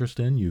have an interest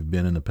in, you've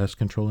been in the pest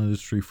control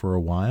industry for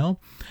a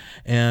while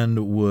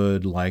and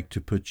would like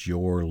to put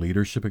your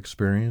leadership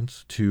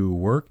experience to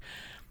work,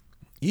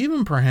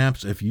 even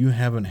perhaps if you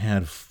haven't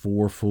had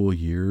 4 full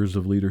years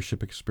of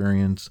leadership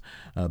experience,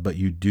 but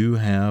you do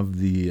have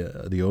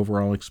the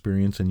overall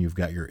experience and you've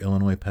got your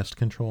Illinois pest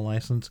control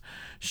license,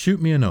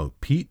 shoot me a note.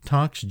 Pete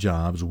Talks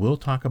Jobs. We'll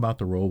talk about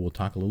the role. We'll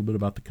talk a little bit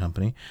about the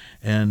company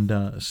and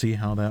see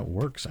how that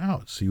works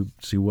out.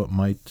 See what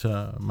might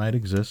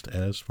exist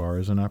as far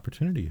as an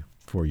opportunity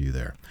for you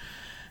there.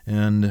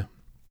 And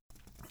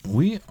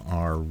we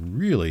are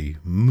really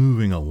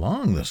moving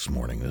along this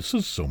morning. This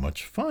is so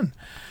much fun.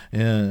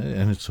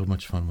 And it's so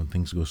much fun when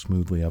things go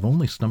smoothly. I've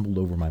only stumbled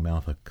over my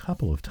mouth a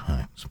couple of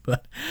times.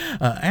 But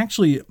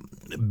actually,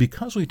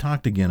 because we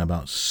talked again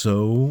about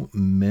so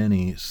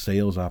many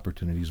sales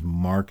opportunities,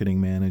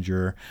 marketing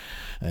manager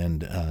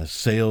and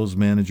sales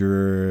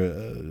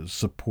manager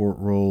support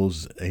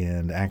roles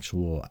and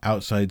actual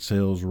outside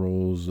sales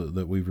roles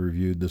that we've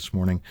reviewed this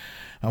morning,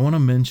 I want to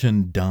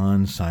mention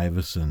Don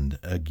Syverson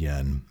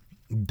again.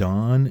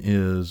 Don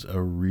is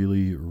a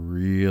really,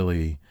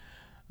 really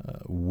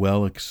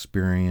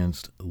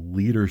well-experienced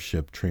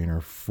leadership trainer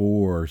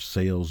for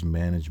sales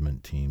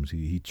management teams.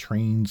 He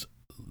trains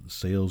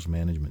sales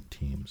management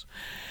teams.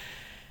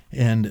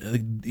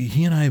 And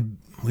he and I,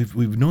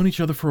 we've known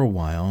each other for a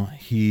while.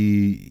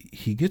 He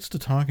gets to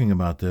talking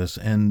about this,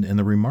 and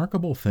the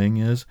remarkable thing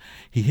is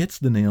he hits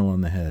the nail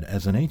on the head.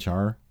 As an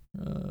HR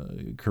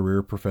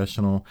career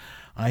professional,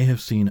 I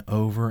have seen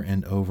over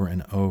and over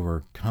and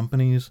over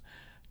companies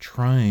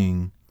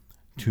trying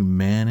to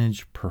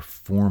manage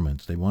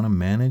performance. They want to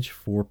manage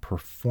for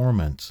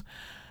performance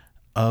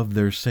of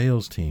their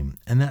sales team.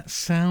 And that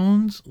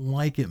sounds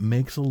like it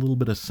makes a little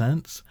bit of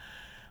sense.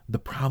 The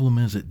problem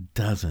is it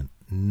doesn't.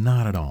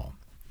 Not at all.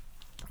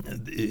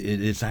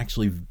 It's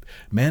actually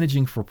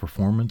managing for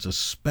performance,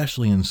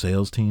 especially in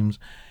sales teams,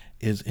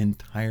 is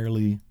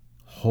entirely,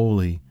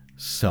 wholly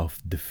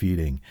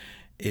self-defeating.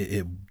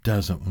 It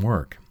doesn't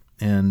work.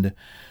 And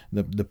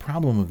the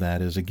problem of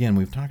that is, again,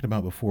 we've talked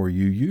about before,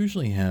 you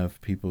usually have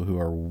people who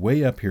are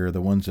way up here,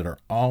 the ones that are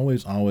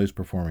always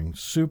performing,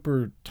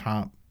 super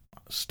top,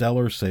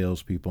 stellar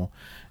salespeople.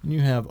 And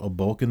you have a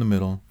bulk in the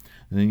middle.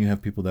 And then you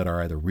have people that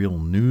are either real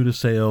new to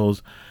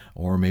sales,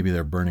 or maybe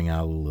they're burning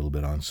out a little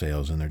bit on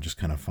sales and they're just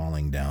kind of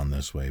falling down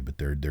this way. But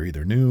they're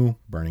either new,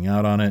 burning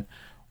out on it,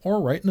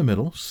 or right in the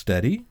middle,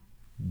 steady,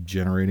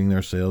 generating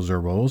their sales or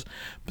roles,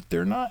 but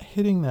they're not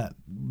hitting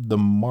the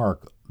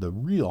mark, the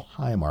real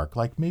high mark,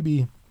 like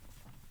maybe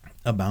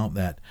about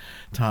that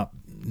top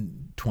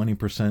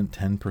 20%,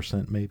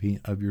 10% maybe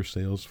of your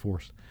sales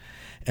force.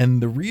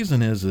 And the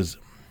reason is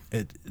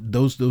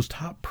those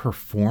top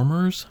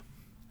performers,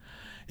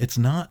 it's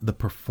not the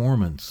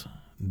performance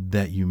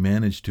that you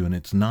manage to, and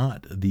it's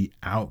not the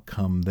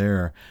outcome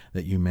there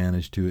that you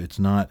manage to. It's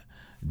not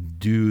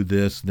do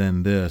this,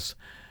 then this.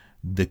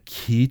 The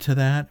key to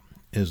that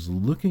is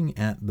looking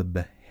at the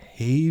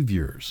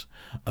behaviors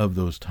of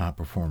those top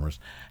performers.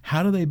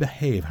 How do they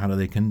behave? How do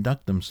they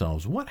conduct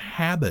themselves? What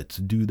habits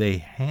do they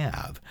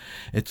have?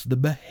 It's the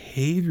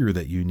behavior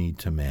that you need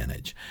to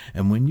manage.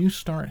 And when you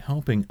start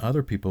helping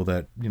other people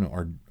that,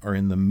 are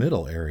in the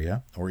middle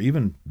area or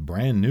even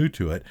brand new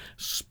to it,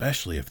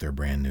 especially if they're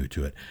brand new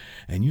to it,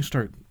 and you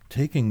start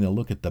taking a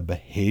look at the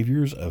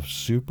behaviors of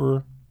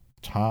super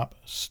top,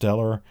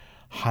 stellar,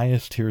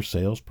 highest tier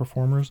sales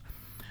performers,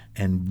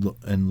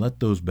 and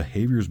let those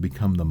behaviors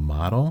become the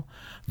model,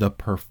 the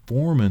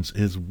performance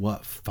is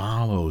what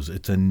follows.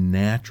 It's a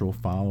natural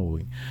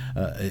following.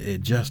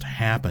 It just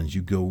happens.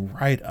 You go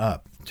right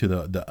up to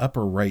the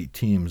upper right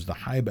teams. The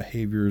high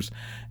behaviors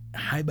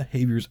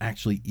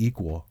actually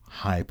equal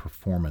high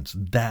performance.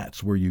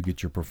 That's where you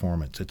get your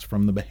performance. It's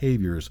from the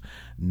behaviors,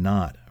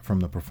 not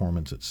from the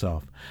performance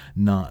itself,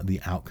 not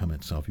the outcome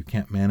itself. You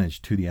can't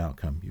manage to the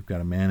outcome. You've got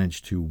to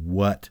manage to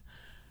what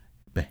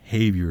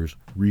behaviors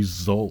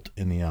result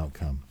in the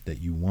outcome that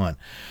you want.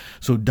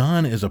 So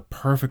Don is a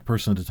perfect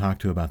person to talk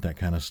to about that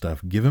kind of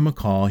stuff. Give him a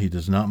call. He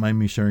does not mind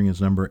me sharing his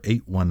number,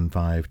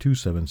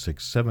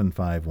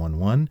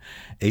 815-276-7511,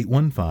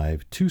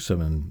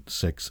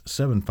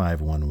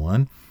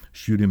 815-276-7511.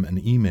 Shoot him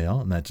an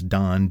email, and that's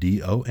Don,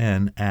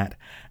 D-O-N, at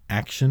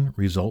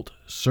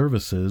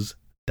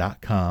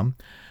actionresultservices.com.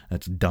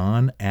 That's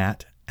Don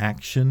at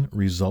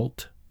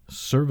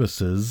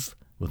actionresultservices,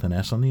 with an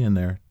S on the end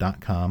there,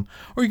 .com,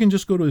 or you can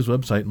just go to his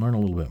website and learn a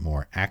little bit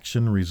more,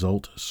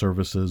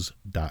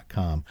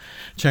 actionresultservices.com.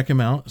 Check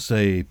him out.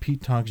 Say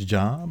Pete Talks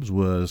Jobs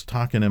was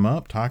talking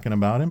about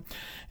him,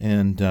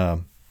 and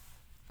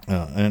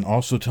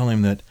also tell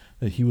him that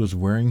he was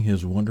wearing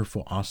his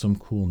wonderful, awesome,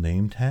 cool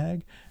name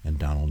tag, and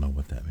Don will know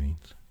what that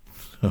means.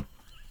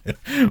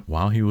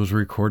 While he was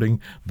recording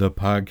the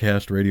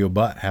podcast Radio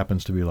Bot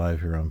happens to be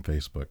live here on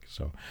Facebook.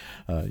 So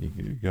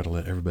you got to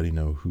let everybody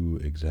know who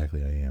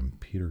exactly I am.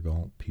 Peter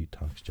Galt, Pete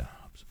Talks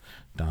Jobs.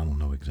 Don will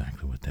know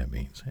exactly what that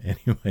means.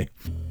 Anyway,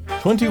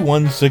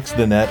 216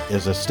 The Net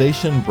is a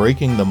station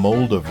breaking the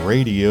mold of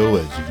radio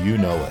as you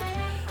know it.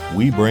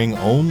 We bring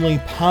only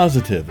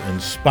positive,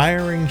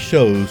 inspiring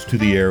shows to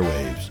the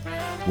airwaves.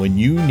 When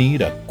you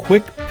need a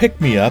quick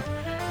pick-me-up,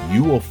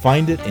 you will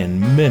find it in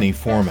many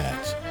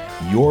formats.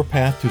 Your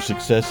path to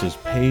success is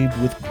paved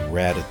with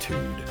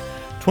gratitude.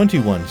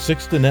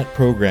 216 The Net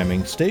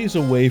programming stays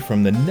away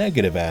from the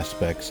negative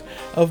aspects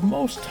of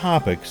most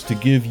topics to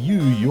give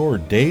you your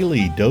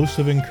daily dose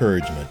of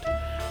encouragement.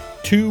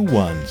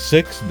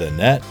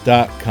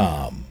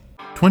 216thenet.com.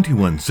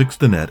 216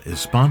 The Net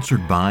is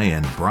sponsored by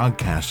and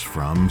broadcasts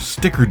from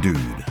Sticker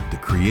Dude, the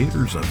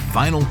creators of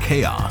Vinyl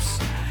Chaos.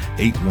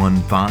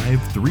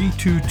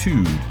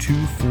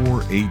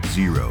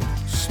 815-322-2480.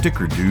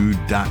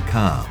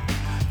 StickerDude.com.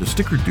 The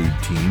Sticker Dude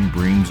team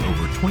brings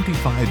over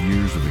 25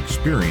 years of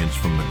experience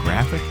from the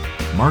graphic,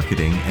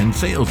 marketing, and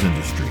sales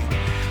industry.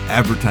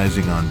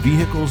 Advertising on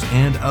vehicles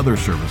and other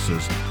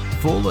services,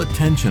 full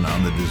attention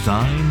on the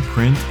design,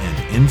 print,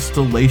 and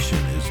installation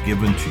is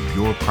given to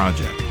your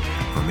project.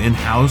 From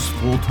in-house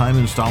full-time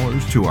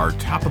installers to our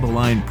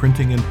top-of-the-line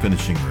printing and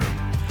finishing room.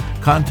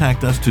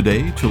 Contact us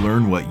today to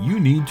learn what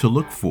you need to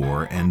look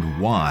for and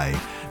why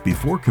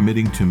before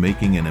committing to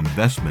making an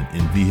investment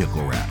in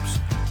vehicle wraps.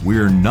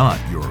 We're not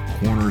your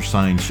corner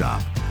sign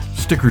shop.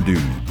 Sticker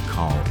Dude.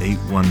 Call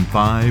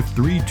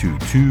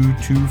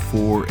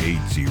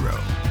 815-322-2480.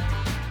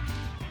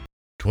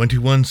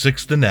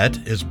 216 The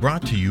Net is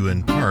brought to you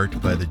in part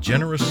by the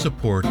generous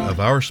support of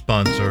our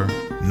sponsor,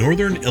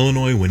 Northern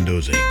Illinois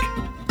Windows,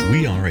 Inc.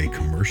 We are a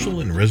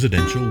commercial and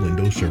residential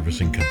window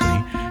servicing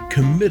company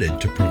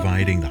committed to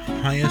providing the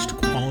highest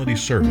quality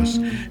service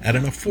at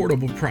an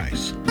affordable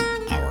price.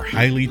 Our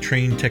highly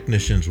trained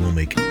technicians will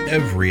make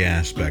every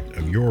aspect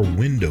of your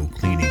window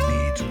cleaning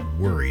needs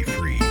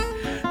worry-free.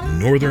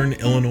 Northern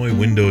Illinois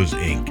Windows,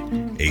 Inc.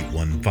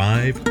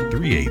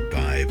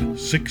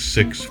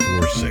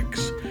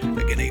 815-385-6646.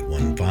 Again,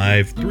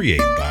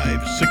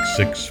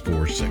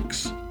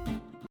 815-385-6646.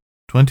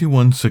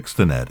 216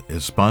 The Net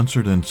is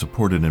sponsored and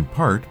supported in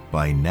part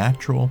by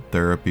Natural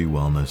Therapy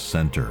Wellness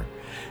Center.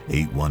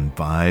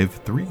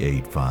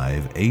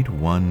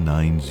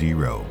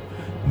 815-385-8190.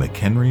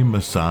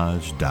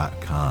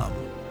 McHenryMassage.com.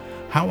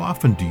 How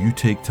often do you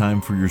take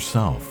time for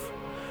yourself?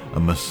 A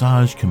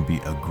massage can be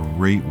a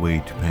great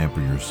way to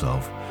pamper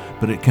yourself,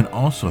 but it can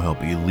also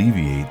help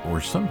alleviate or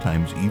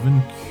sometimes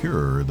even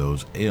cure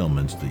those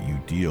ailments that you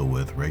deal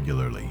with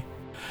regularly.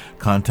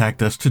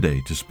 Contact us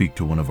today to speak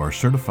to one of our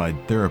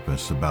certified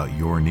therapists about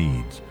your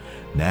needs.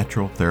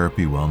 Natural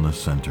Therapy Wellness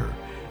Center,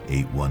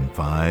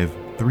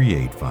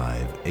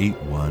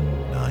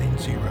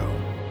 815-385-8190.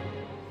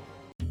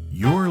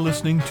 You're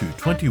listening to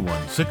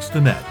 216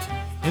 The Net,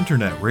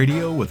 internet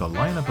radio with a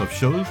lineup of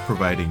shows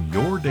providing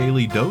your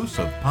daily dose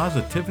of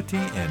positivity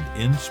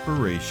and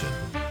inspiration.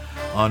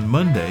 On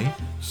Monday,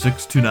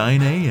 6 to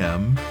 9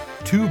 a.m.,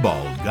 Two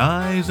Bald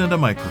Guys and a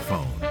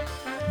Microphone.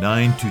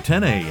 9 to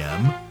 10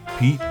 a.m.,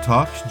 Pete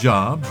Talks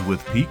Jobs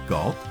with Pete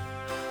Galt.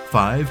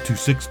 5 to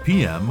 6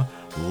 p.m.,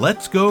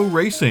 Let's Go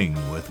Racing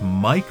with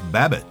Mike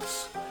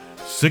Babbitts.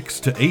 6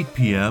 to 8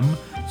 p.m.,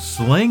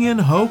 Slingin'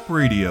 Hope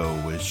Radio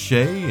with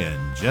Shay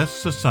and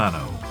Jess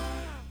Sassano.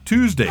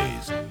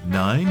 Tuesdays,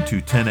 9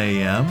 to 10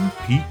 a.m.,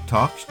 Pete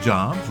Talks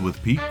Jobs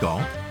with Pete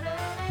Galt.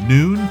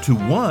 Noon to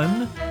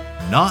 1,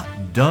 Not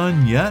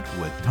Done Yet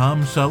with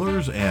Tom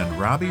Sellers and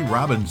Robbie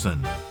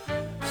Robinson.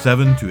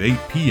 7 to 8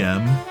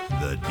 p.m.,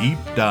 The Deep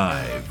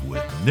Dive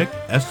with Nick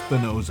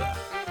Espinoza.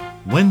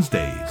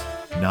 Wednesdays,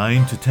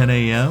 9 to 10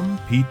 a.m.,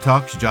 Pete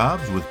Talks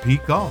Jobs with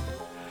Pete Galt.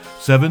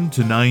 7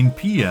 to 9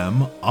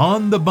 p.m.,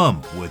 On the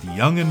Bump with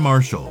Young and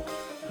Marshall.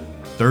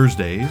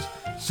 Thursdays,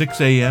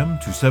 6 a.m.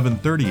 to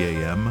 7:30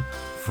 a.m.,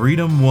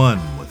 Freedom One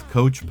with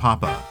Coach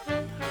Papa.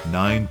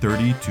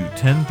 9:30 to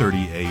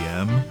 10:30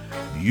 a.m.,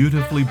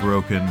 Beautifully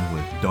Broken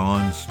with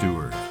Dawn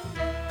Stewart.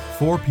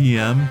 4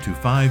 p.m. to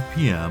 5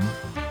 p.m.,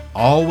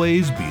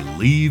 Always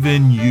Believe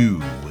in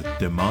You with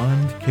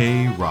Demond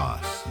K.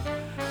 Ross.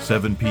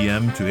 7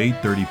 p.m. to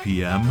 8:30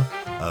 p.m.,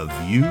 A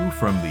View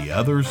from the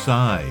Other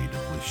Side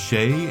with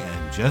Shay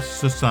and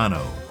Jess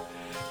Sassano.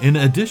 In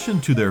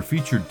addition to their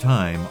featured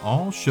time,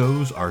 all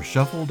shows are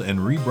shuffled and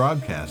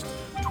rebroadcast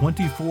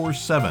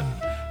 24/7,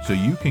 so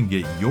you can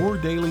get your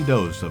daily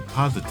dose of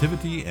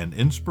positivity and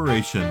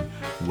inspiration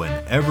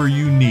whenever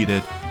you need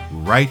it,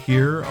 right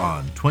here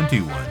on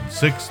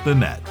 216 The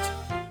Net.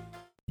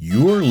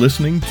 You're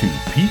listening to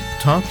Pete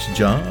Talks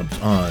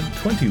Jobs on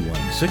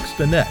 216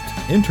 The Net,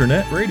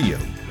 Internet Radio.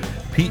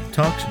 Pete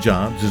Talks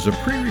Jobs is a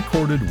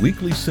pre-recorded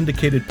weekly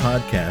syndicated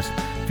podcast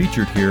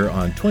featured here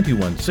on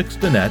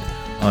 216 The Net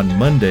on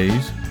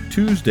Mondays,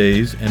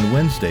 Tuesdays, and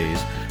Wednesdays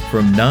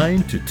from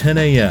 9 to 10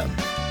 a.m.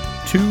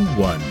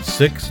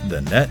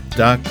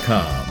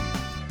 216thenet.com.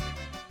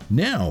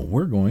 Now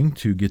we're going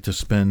to get to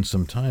spend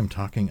some time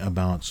talking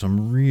about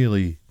some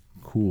really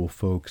cool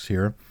folks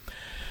here.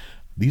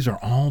 These are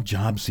all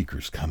job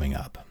seekers coming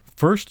up.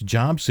 First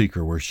job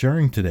seeker we're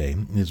sharing today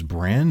is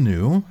brand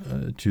new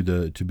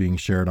to being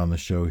shared on the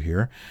show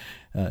here.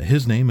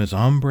 His name is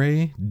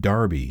Ombre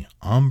Darby.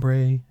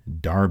 Ombre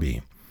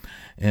Darby.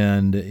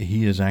 And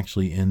he is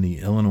actually in the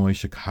Illinois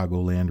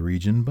Chicagoland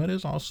region, but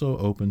is also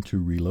open to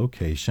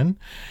relocation.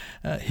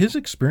 His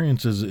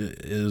experience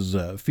is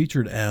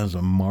featured as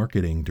a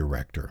marketing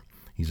director.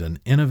 He's an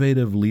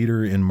innovative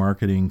leader in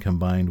marketing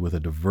combined with a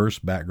diverse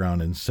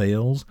background in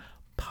sales,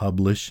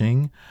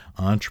 publishing,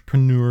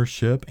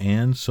 entrepreneurship,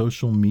 and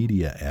social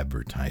media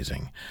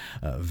advertising.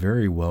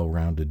 Very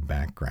well-rounded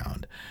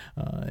background.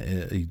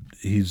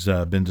 He's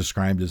been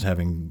described as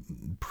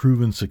having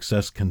proven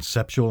success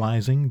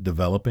conceptualizing,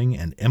 developing,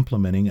 and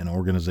implementing an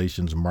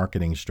organization's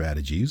marketing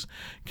strategies,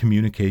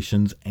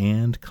 communications,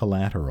 and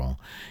collateral.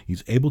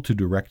 He's able to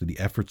direct the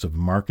efforts of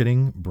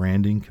marketing,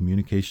 branding,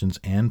 communications,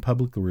 and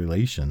public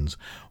relations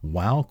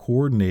while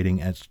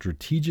coordinating at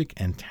strategic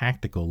and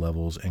tactical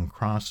levels and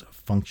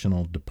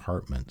cross-functional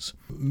departments.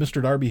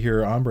 Mr. Darby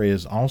here, Ombre,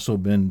 has also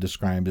been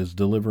described as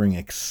delivering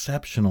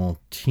exceptional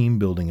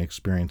team-building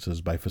experiences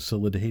by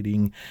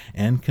facilitating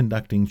and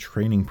conducting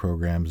training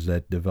programs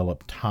that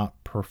develop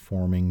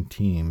top-performing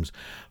teams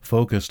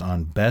focused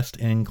on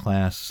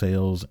best-in-class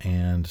sales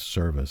and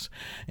service.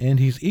 And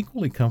he's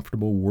equally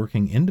comfortable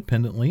working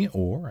independently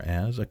or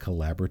as a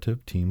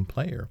collaborative team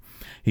player.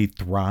 He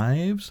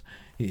thrives.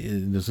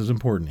 This is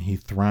important. He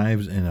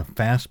thrives in a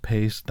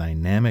fast-paced,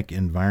 dynamic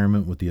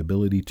environment with the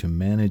ability to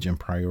manage and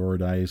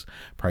prioritize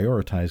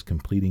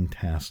completing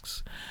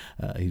tasks.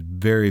 He's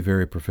very,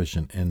 very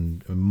proficient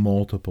in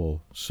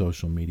multiple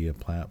social media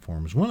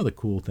platforms. One of the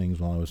cool things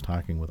while I was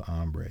talking with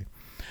Ombre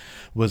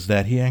was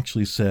that he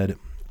actually said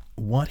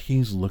what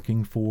he's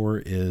looking for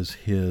is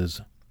his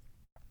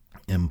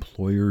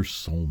employer's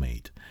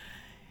soulmate.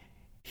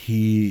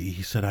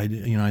 He said,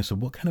 I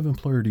said, what kind of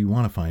employer do you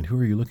want to find? Who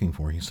are you looking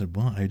for? He said,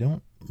 well, I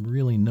don't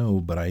really know,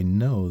 but I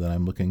know that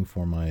I'm looking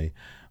for my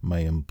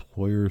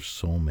employer's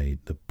soulmate,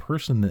 the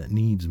person that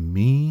needs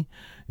me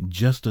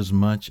just as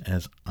much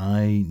as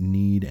I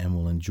need and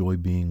will enjoy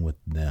being with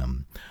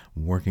them,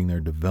 working there,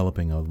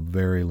 developing a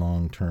very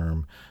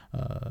long-term,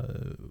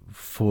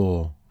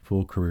 full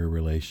career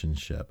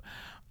relationship.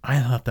 I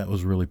thought that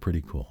was really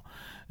pretty cool.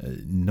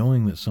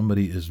 Knowing that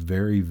somebody is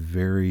very,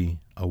 very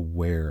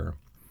aware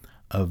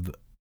of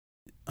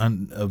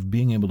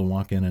being able to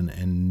walk in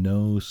and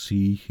know,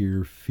 see,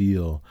 hear,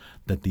 feel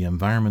that the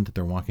environment that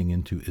they're walking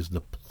into is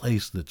the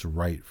place that's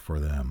right for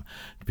them.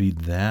 To be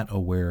that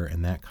aware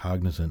and that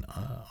cognizant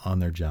on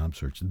their job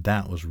search,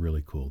 that was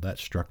really cool. That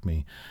struck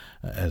me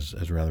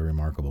as rather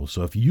remarkable.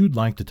 So if you'd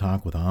like to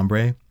talk with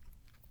Ombre,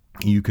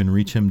 you can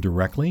reach him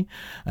directly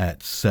at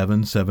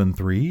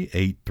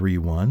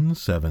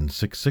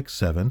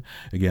 773-831-7667.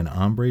 Again,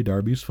 Ombre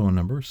Darby's phone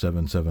number,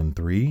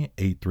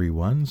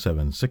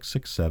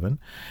 773-831-7667.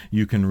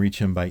 You can reach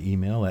him by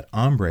email at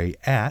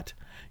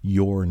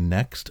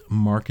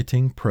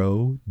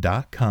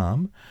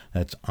ombre@yournextmarketingpro.com.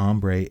 That's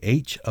Ombre,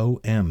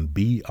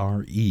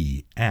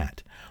 HOMBRE,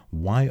 at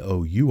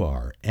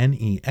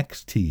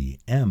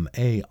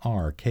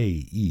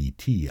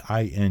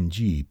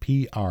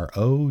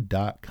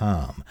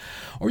yournextmarketingpro.com.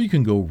 Or you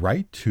can go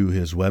right to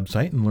his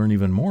website and learn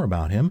even more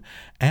about him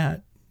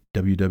at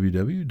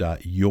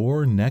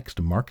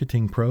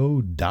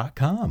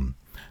www.yournextmarketingpro.com.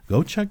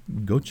 Go check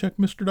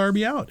Mr.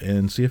 Darby out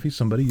and see if he's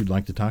somebody you'd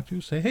like to talk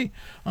to. Say, hey,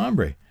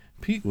 Ombre,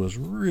 Pete was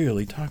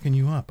really talking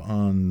you up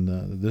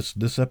on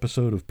this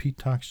episode of Pete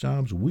Talks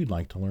Jobs. We'd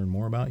like to learn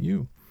more about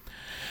you.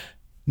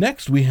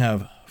 Next, we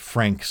have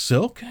Frank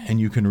Silk, and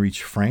you can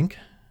reach Frank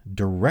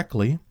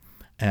directly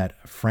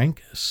at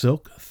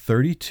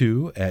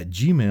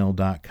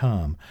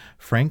franksilk32@gmail.com.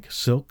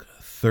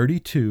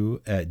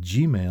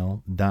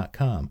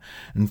 franksilk32@gmail.com.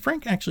 And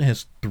Frank actually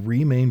has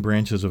three main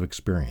branches of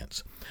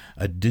experience.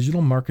 A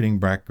digital marketing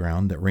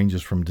background that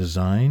ranges from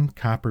design,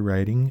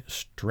 copywriting,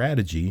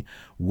 strategy,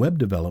 web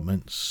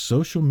development,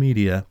 social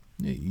media,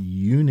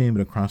 you name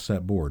it, across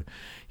that board.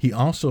 He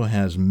also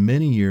has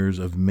many years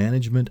of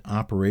management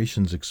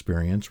operations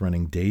experience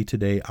running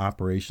day-to-day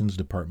operations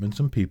departments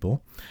and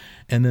people.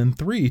 And then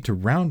three, to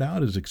round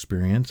out his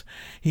experience,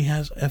 he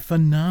has a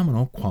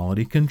phenomenal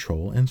quality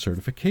control and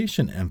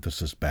certification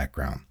emphasis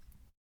background.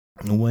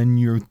 When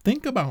you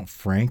think about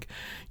Frank,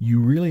 you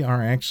really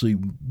are actually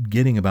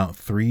getting about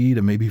three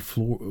to maybe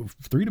four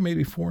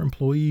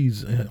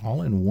employees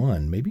all in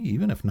one, maybe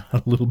even if not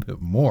a little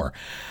bit more.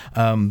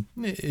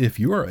 If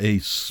you are a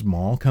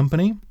small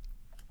company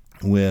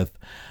with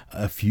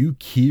a few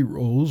key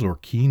roles or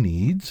key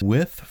needs,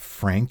 with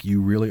Frank,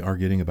 you really are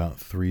getting about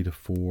 3 to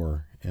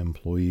 4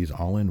 employees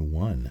all in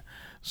one.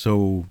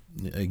 So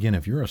again,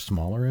 if you're a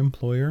smaller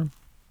employer,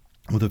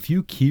 With a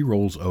few key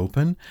roles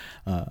open,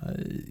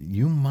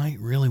 you might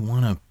really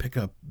want to pick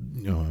up,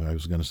 I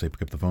was going to say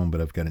pick up the phone,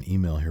 but I've got an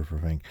email here for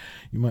Frank.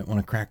 You might want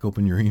to crack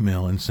open your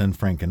email and send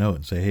Frank a note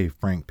and say, hey,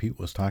 Frank, Pete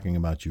was talking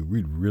about you.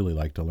 We'd really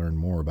like to learn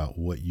more about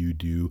what you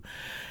do.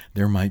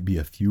 There might be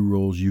a few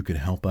roles you could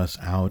help us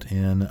out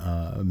in,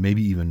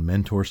 maybe even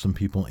mentor some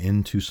people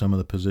into some of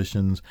the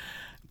positions.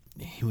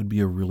 He would be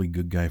a really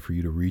good guy for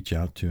you to reach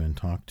out to and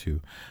talk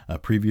to.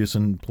 Previous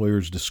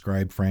employers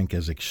described Frank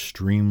as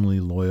extremely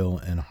loyal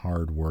and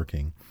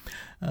hardworking.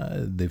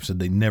 They've said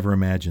they never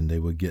imagined they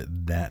would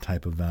get that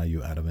type of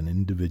value out of an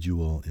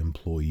individual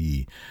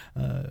employee.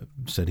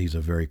 Said he's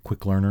a very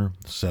quick learner,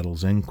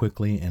 settles in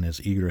quickly, and is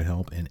eager to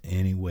help in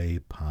any way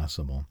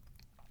possible.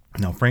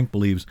 Now, Frank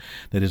believes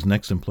that his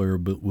next employer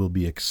will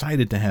be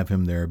excited to have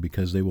him there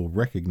because they will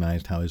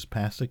recognize how his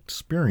past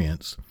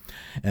experience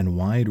and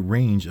wide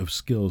range of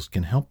skills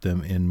can help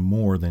them in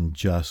more than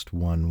just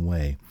one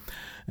way.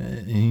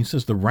 And he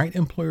says the right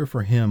employer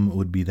for him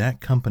would be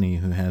that company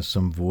who has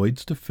some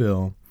voids to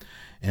fill,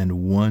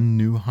 and one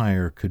new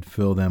hire could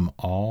fill them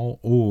all,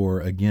 or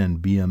again,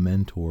 be a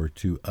mentor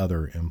to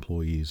other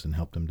employees and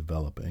help them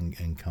develop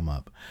and come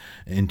up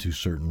into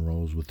certain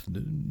roles with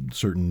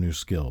certain new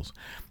skills.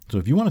 So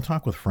if you want to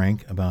talk with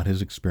Frank about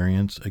his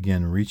experience,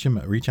 again, reach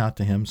out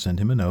to him, send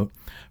him a note.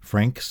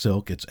 Frank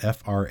Silk, it's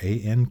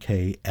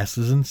FRANK, S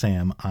as in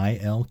Sam,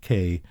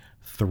 ILK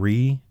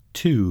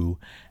 32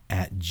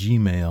 at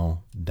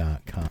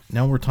gmail.com.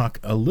 Now we'll talk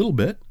a little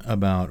bit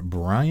about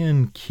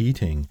Brian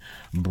Keating.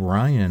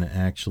 Brian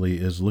actually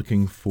is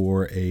looking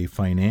for a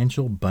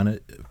financial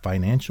budget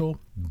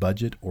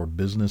or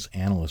business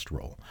analyst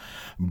role.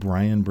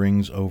 Brian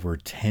brings over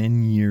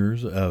 10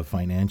 years of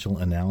financial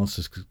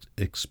analysis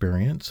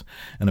experience,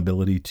 an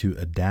ability to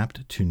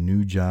adapt to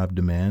new job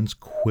demands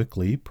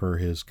quickly per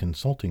his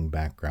consulting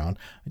background.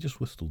 I just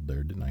whistled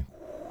there, didn't I?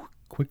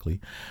 Quickly,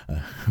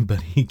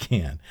 but he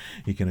can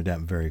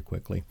adapt very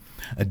quickly.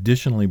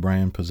 Additionally,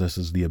 Brian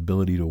possesses the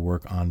ability to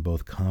work on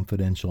both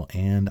confidential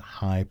and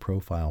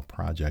high-profile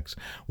projects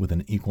with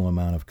an equal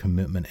amount of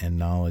commitment and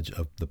knowledge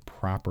of the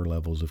proper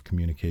levels of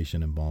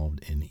communication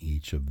involved in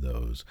each of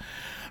those.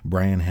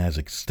 Brian has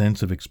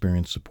extensive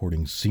experience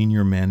supporting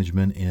senior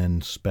management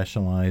in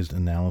specialized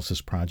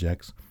analysis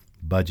projects,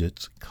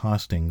 budgets,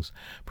 costings,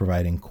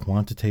 providing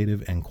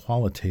quantitative and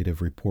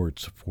qualitative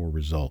reports for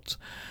results.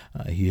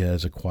 He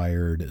has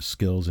acquired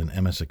skills in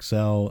MS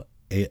Excel,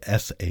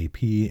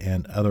 SAP,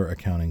 and other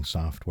accounting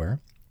software.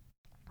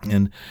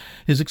 And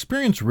his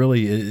experience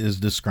really is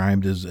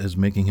described as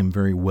making him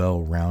very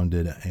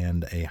well-rounded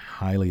and a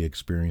highly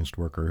experienced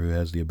worker who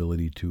has the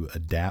ability to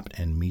adapt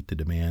and meet the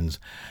demands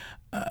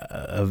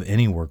of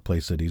any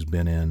workplace that he's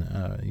been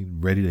in,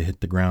 ready to hit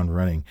the ground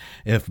running.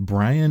 If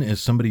Brian is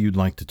somebody you'd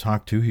like to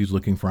talk to, he's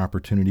looking for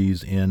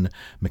opportunities in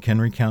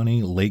McHenry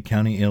County, Lake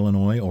County,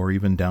 Illinois, or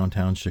even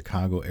downtown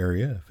Chicago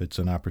area. If it's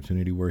an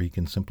opportunity where he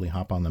can simply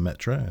hop on the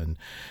Metra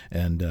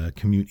and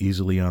commute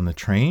easily on the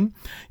train,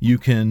 you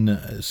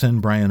can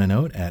send Brian a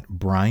note at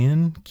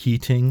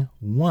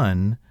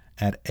briankeating1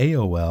 at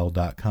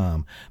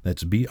AOL.com.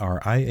 That's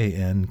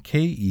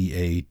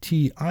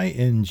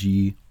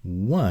BRIANKEATING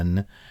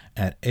 1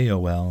 at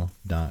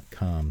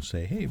AOL.com.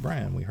 Say, hey,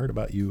 Brian, we heard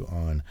about you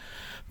on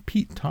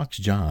Pete Talks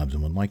Jobs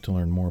and would like to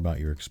learn more about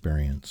your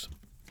experience.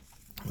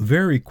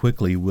 Very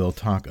quickly, we'll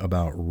talk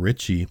about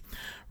Richie.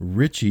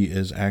 Richie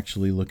is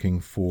actually looking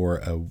for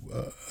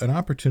an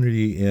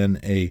opportunity in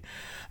a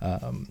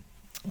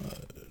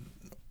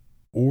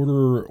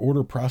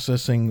order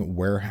processing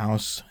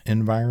warehouse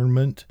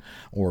environment,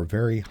 or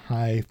very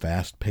high,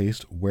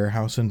 fast-paced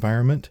warehouse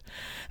environment.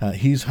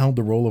 He's held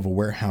the role of a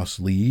warehouse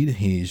lead.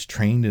 He's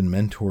trained and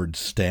mentored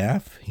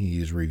staff.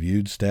 He's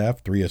reviewed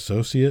staff, 3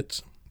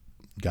 associates,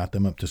 got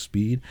them up to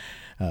speed.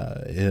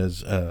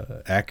 Has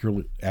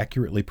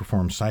accurately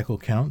performed cycle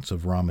counts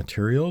of raw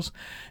materials,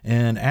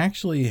 and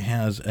actually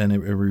has a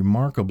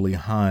remarkably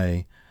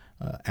high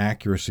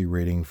accuracy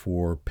rating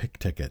for pick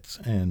tickets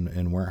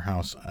and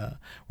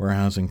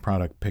warehousing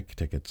product pick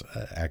tickets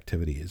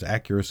activity. His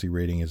accuracy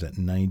rating is at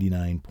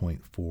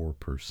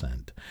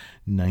 99.4%.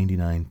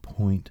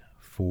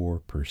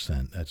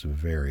 99.4%. That's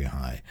very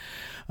high.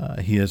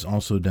 He has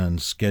also done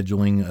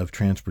scheduling of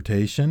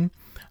transportation,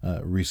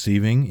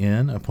 receiving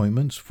in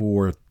appointments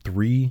for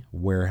 3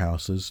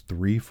 warehouses,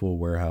 3 full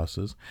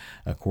warehouses,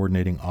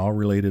 coordinating all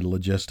related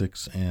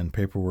logistics and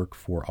paperwork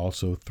for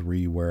also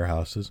 3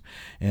 warehouses,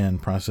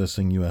 and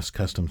processing U.S.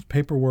 Customs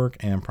paperwork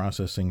and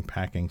processing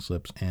packing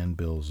slips and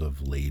bills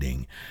of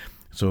lading.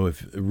 So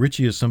if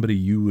Richie is somebody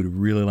you would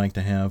really like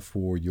to have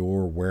for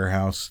your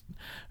warehouse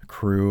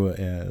crew,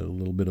 a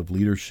little bit of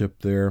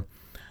leadership there,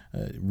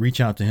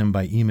 reach out to him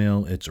by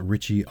email. It's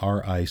Richie,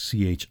 RICHIE.B,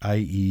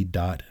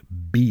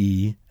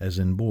 as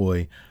in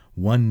boy,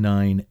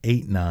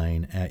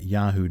 1989 at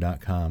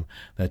yahoo.com.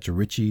 That's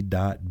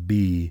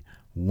Richie.B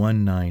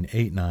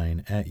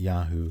 1989 at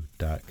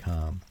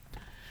yahoo.com.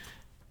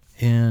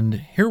 And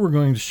here we're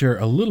going to share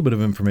a little bit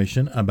of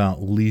information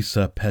about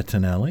Lisa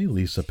Pettinelli.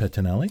 Lisa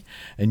Pettinelli.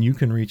 And you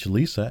can reach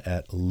Lisa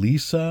at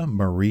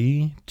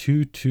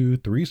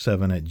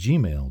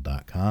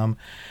lisamarie2237@gmail.com.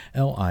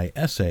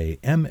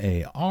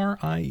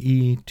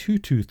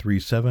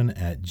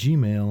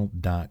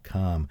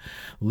 lisamarie2237@gmail.com.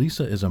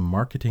 Lisa is a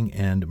marketing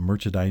and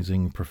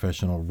merchandising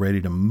professional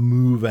ready to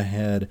move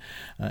ahead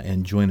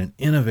and join an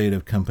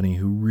innovative company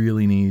who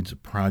really needs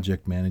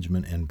project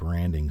management and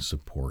branding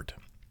support.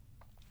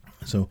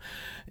 So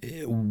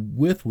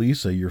with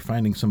Lisa, you're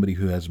finding somebody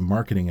who has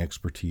marketing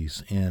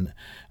expertise and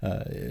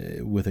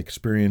with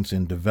experience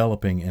in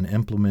developing and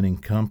implementing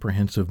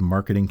comprehensive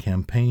marketing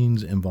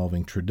campaigns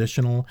involving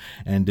traditional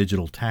and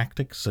digital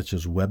tactics such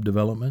as web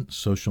development,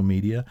 social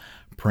media,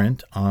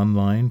 print,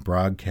 online,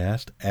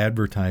 broadcast,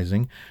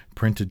 advertising,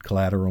 printed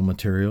collateral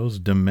materials,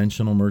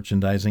 dimensional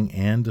merchandising,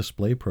 and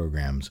display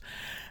programs.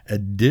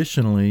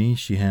 Additionally,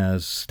 she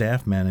has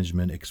staff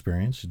management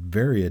experience. She's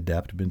very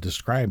adept, been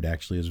described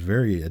actually as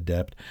very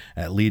adept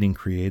at leading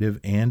creative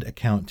and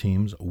account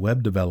teams,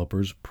 web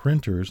developers,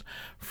 printers,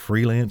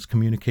 freelance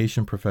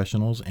communication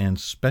professionals, and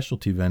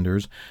specialty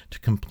vendors to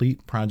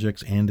complete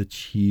projects and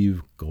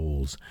achieve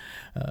goals.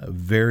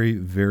 Very,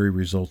 very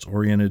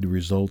results-oriented,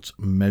 results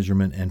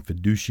measurement and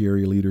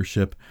fiduciary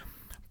leadership,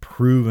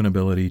 proven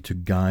ability to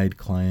guide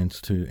clients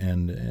to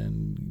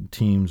and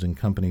teams and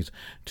companies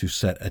to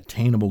set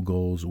attainable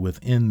goals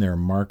within their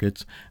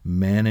markets,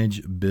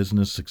 manage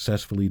business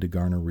successfully to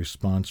garner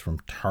response from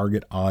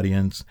target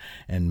audience,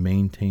 and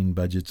maintain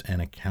budgets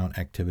and account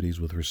activities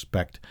with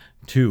respect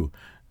to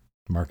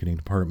marketing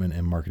department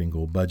and marketing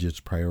goal budgets,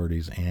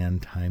 priorities,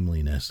 and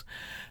timeliness.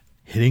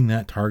 Hitting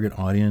that target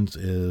audience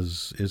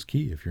is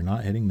key. If you're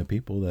not hitting the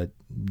people that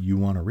you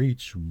want to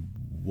reach,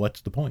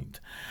 what's the point?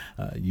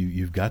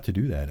 You've got to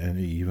do that. And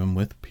even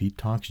with Pete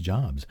Talks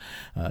Jobs,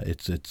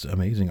 it's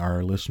amazing.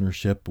 Our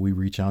listenership, we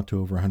reach out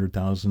to over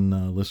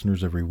 100,000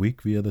 listeners every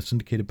week via the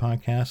syndicated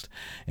podcast.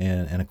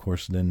 And of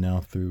course, then now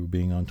through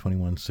being on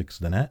 21.6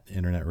 The Net,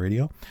 internet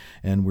radio.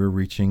 And we're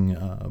reaching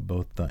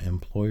both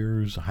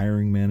employers,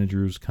 hiring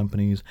managers,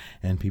 companies,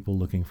 and people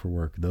looking for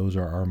work. Those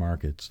are our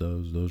markets.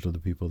 Those are the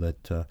people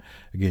that,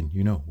 again,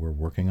 we're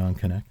working on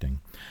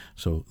connecting.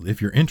 So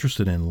if you're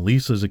interested in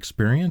Lisa's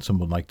experience and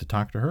would like to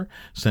talk to her,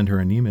 send her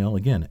an email.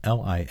 Again,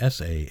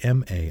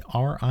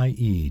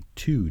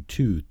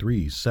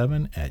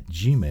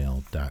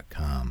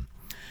 lisamarie2237@gmail.com.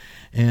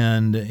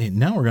 And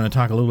now we're going to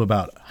talk a little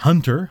about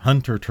Hunter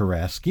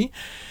Taraski.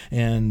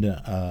 And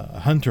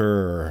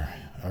Hunter,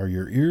 are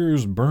your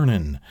ears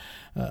burning?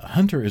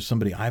 Hunter is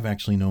somebody I've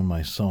actually known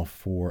myself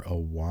for a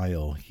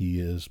while. He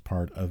is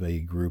part of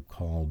a group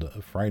called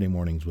Friday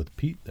Mornings with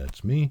Pete.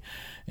 That's me.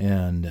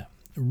 And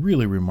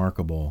really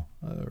remarkable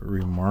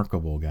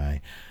guy.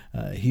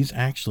 He's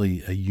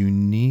actually a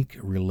unique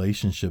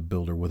relationship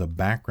builder with a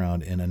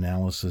background in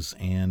analysis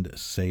and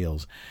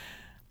sales.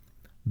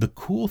 The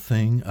cool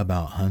thing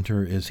about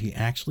Hunter is he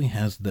actually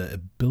has the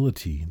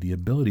ability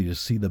to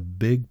see the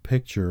big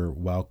picture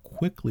while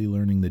quickly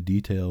learning the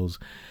details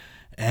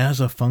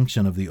as a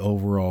function of the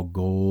overall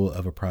goal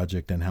of a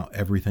project and how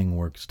everything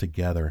works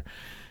together.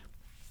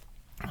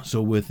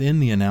 So within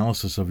the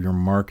analysis of your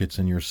markets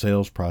and your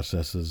sales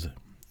processes,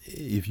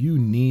 if you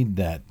need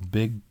that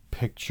big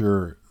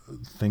picture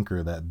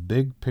thinker, that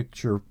big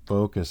picture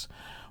focus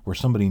where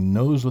somebody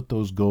knows what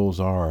those goals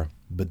are,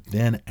 but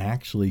then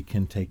actually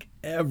can take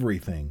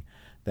everything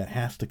that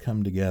has to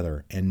come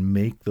together and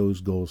make those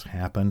goals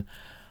happen,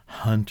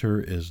 Hunter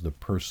is the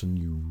person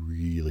you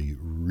really,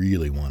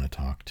 really want to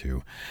talk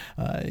to.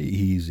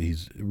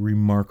 He's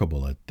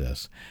remarkable at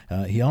this.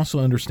 He also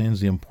understands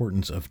the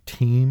importance of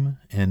team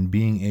and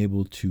being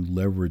able to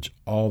leverage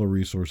all the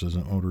resources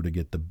in order to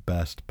get the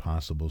best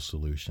possible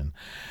solution.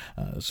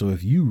 So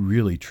if you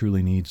really,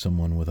 truly need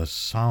someone with a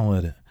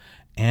solid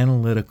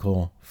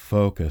analytical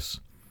focus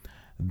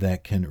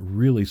that can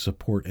really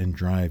support and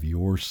drive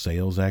your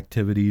sales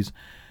activities,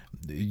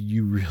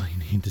 you really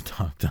need to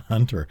talk to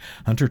Hunter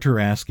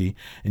Taraski,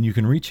 and you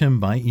can reach him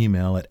by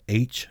email at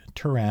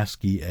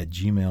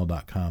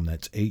htaraski@gmail.com.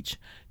 That's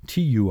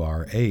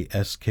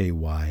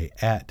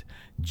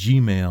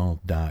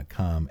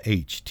HTURASKY@gmail.com.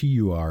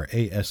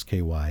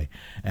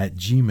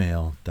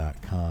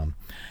 HTURASKY@gmail.com.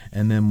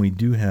 And then we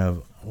do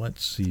have,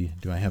 let's see,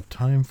 do I have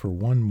time for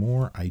one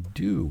more? I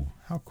do.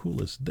 How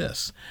cool is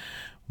this?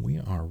 We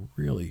are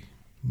really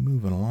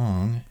moving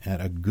along at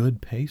a good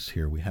pace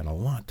here. We had a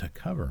lot to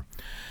cover.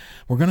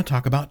 We're going to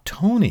talk about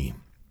Tony.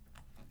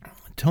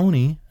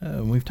 Tony,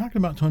 we've talked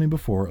about Tony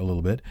before a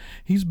little bit.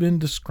 He's been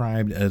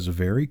described as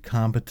very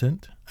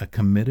competent, a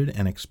committed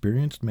and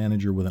experienced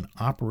manager with an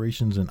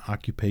operations and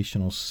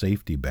occupational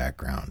safety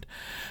background.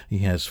 He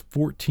has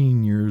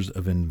 14 years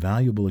of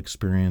invaluable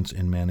experience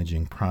in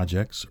managing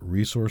projects,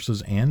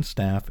 resources, and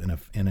staff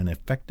in an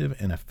effective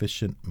and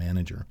efficient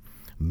manner.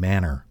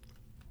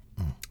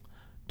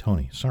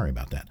 Tony, sorry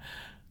about that.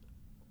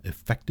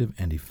 Effective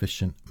and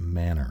efficient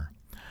manner.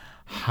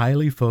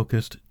 highly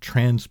focused,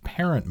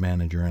 transparent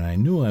manager. And I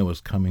knew I was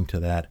coming to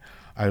that.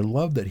 I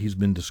love that he's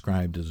been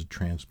described as a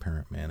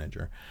transparent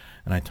manager.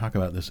 And I talk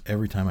about this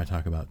every time I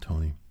talk about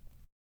Tony.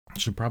 I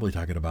should probably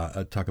talk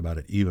about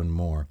it even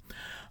more.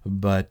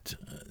 But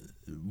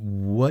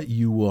what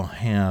you will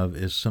have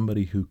is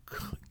somebody who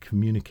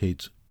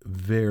communicates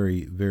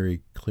very,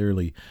 very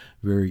clearly,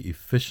 very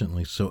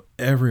efficiently, so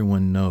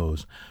everyone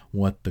knows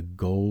what the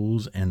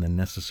goals and the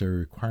necessary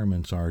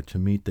requirements are to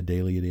meet the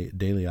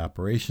daily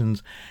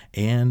operations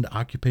and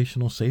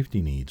occupational safety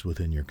needs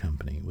within your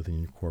company, within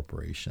your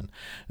corporation.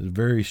 There's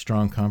very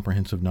strong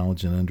comprehensive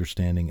knowledge and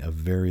understanding of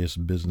various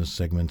business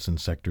segments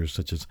and sectors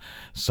such as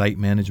site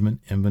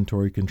management,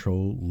 inventory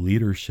control,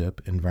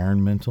 leadership,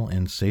 environmental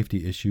and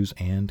safety issues,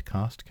 and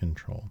cost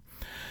control.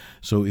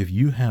 So if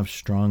you have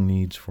strong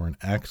needs for an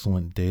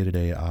excellent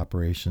day-to-day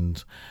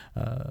operations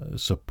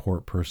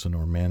support person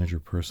or manager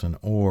person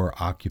or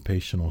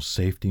occupational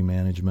safety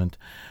management,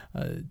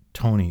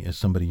 Tony is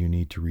somebody you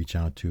need to reach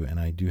out to. And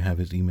I do have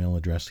his email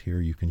address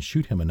here. You can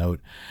shoot him a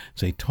note.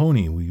 Say,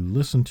 Tony, we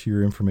listened to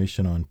your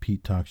information on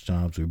Pete Talks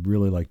Jobs. We'd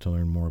really like to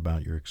learn more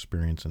about your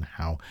experience and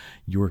how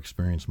your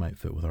experience might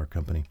fit with our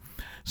company.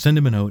 Send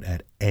him a note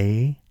at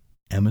M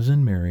as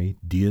in Mary,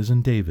 D as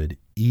in David,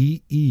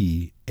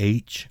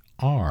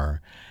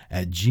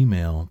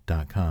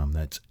 EEHR@gmail.com.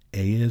 That's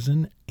A as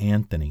in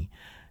Anthony,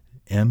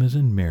 M as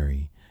in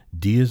Mary,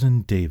 D as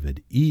in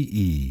David,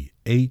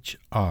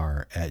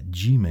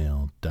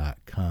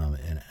 EEHR@gmail.com.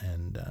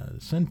 And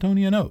send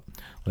Tony a note.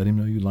 Let him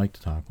know you'd like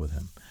to talk with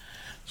him.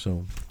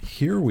 So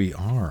here we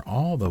are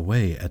all the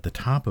way at the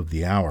top of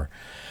the hour.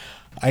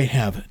 I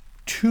have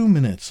 2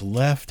 minutes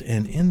left,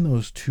 and in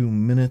those 2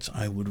 minutes,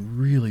 I would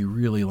really,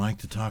 really like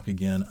to talk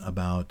again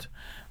about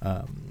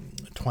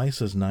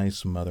Twice as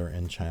Nice Mother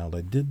and Child.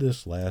 I did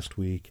this last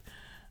week.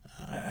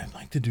 I'd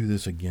like to do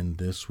this again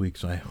this week,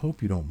 so I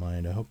hope you don't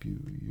mind. I hope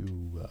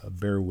you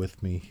bear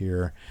with me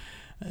here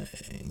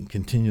and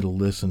continue to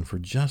listen for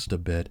just a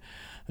bit.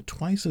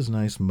 Twice as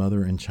Nice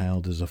Mother and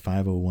Child is a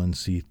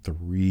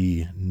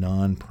 501c3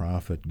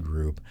 nonprofit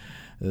group.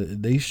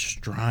 They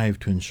strive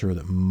to ensure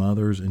that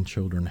mothers and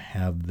children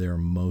have their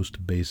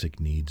most basic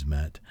needs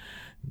met,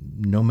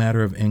 no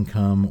matter of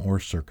income or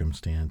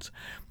circumstance.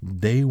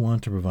 They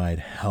want to provide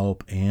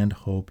help and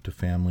hope to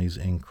families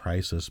in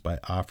crisis by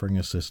offering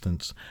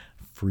assistance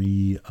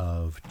free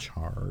of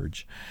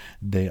charge.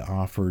 They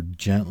offer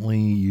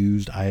gently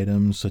used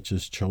items such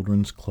as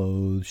children's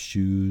clothes,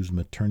 shoes,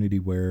 maternity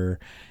wear,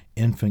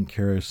 infant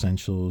care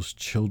essentials,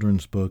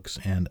 children's books,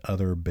 and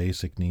other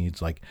basic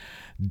needs like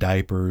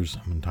diapers.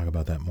 I'm going to talk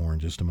about that more in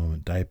just a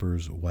moment.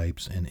 Diapers,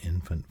 wipes, and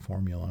infant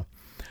formula.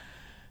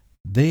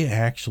 They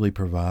actually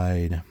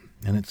provide,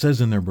 and it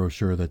says in their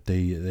brochure that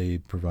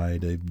they've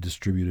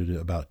distributed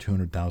about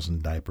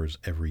 200,000 diapers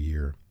every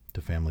year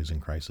to families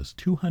in crisis.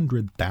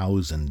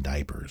 200,000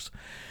 diapers.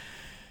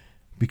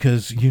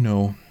 Because,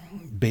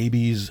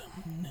 babies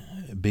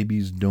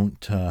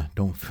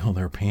don't fill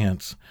their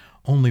pants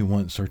only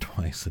once or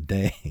twice a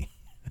day.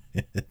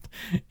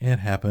 It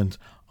happens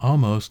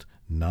almost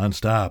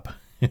nonstop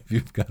if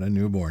you've got a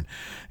newborn.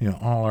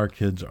 All our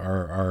kids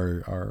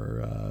are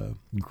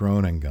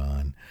grown and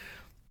gone.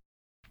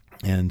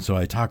 And so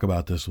I talk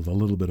about this with a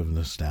little bit of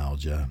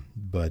nostalgia,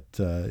 but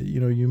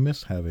you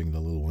miss having the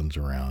little ones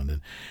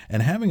around,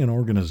 and having an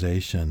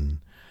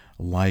organization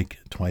like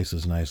Twice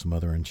as Nice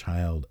Mother and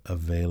Child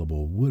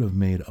available would have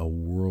made a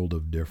world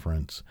of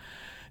difference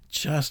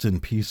just in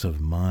peace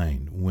of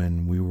mind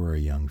when we were a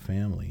young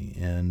family.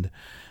 And,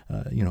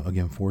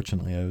 again,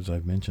 fortunately, as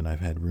I've mentioned, I've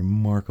had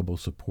remarkable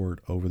support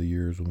over the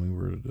years when we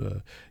were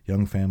a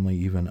young family,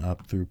 even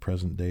up through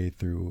present day,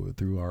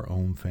 through our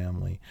own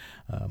family,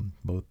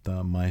 both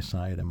my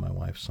side and my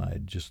wife's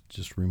side,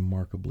 just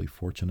remarkably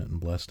fortunate and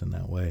blessed in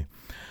that way.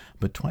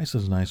 But Twice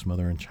as Nice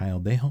Mother and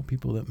Child, they help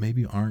people that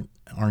maybe aren't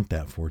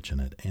that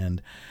fortunate.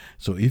 And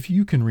so if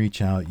you can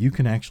reach out, you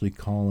can actually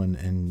call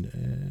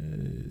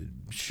and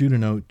shoot a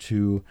note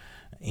to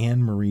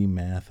Anne Marie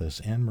Mathis.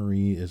 Anne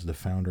Marie is the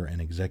founder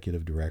and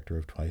executive director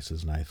of Twice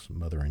as Nice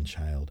Mother and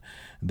Child.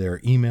 Their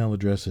email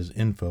address is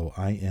info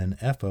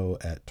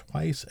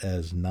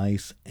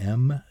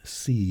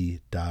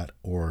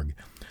 @twiceasnicemc.org.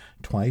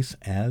 Twice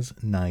as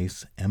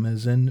Nice, M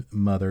as in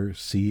Mother,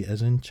 C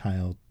as in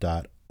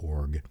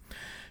Child.org.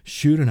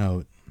 Shoot a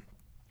note.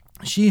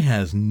 She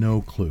has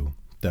no clue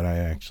that I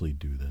actually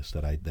do this,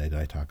 that I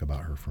talk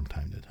about her from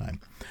time to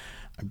time.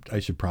 I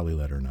should probably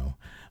let her know,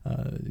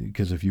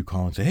 because if you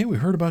call and say, hey, we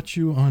heard about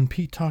you on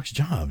Pete Talks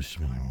Jobs,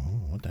 she'll be like,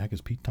 oh, what the heck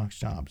is Pete Talks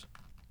Jobs?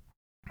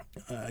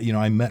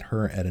 I met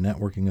her at a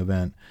networking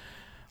event,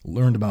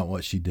 learned about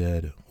what she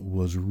did,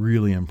 was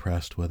really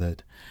impressed with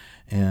it.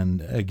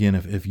 And again,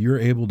 if you're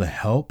able to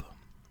help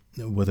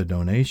with a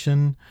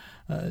donation,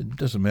 it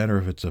doesn't matter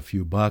if it's a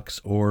few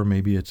bucks or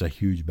maybe it's a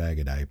huge bag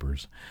of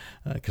diapers.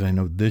 Because I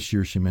know this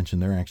year she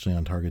mentioned they're actually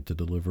on target to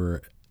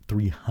deliver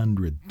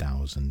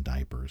 300,000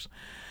 diapers.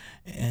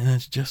 And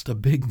it's just a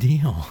big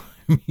deal.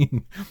 I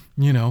mean,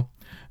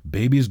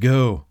 babies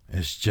go.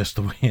 It's just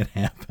the way it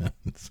happens.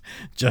 It's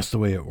just the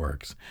way it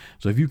works.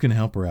 So if you can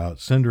help her out,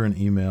 send her an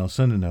email,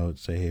 send a note,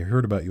 say, hey, I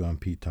heard about you on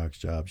Pete Talks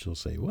Jobs. She'll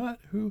say, what?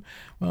 Who?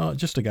 Well,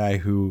 just a guy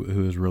who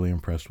is really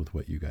impressed with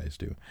what you guys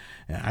do.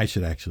 And I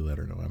should actually let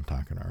her know I'm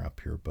talking to her up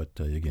here. But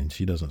again,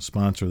 she doesn't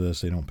sponsor this.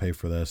 They don't pay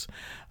for this.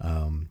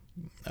 I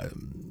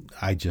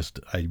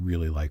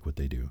really like what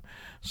they do.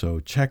 So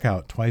check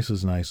out Twice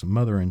as Nice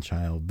Mother and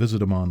Child. Visit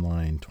them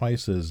online,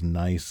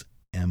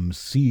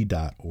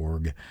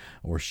 twiceasnicemc.org,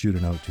 or shoot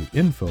a note to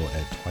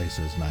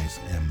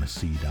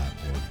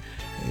info@twiceasnicemc.org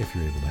if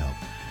you're able to help.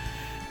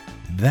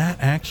 That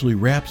actually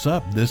wraps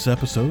up this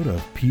episode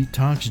of Pete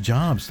Talks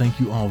Jobs. Thank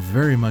you all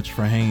very much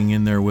for hanging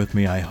in there with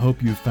me. I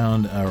hope you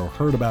found or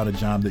heard about a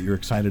job that you're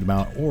excited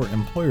about, or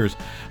employers,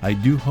 I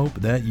do hope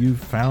that you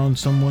found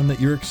someone that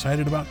you're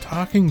excited about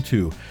talking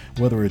to,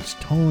 whether it's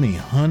Tony,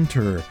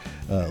 Hunter,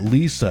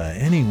 Lisa,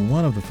 any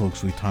one of the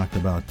folks we talked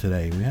about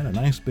today. We had a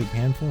nice big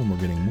handful, and we're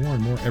getting more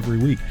and more every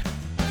week.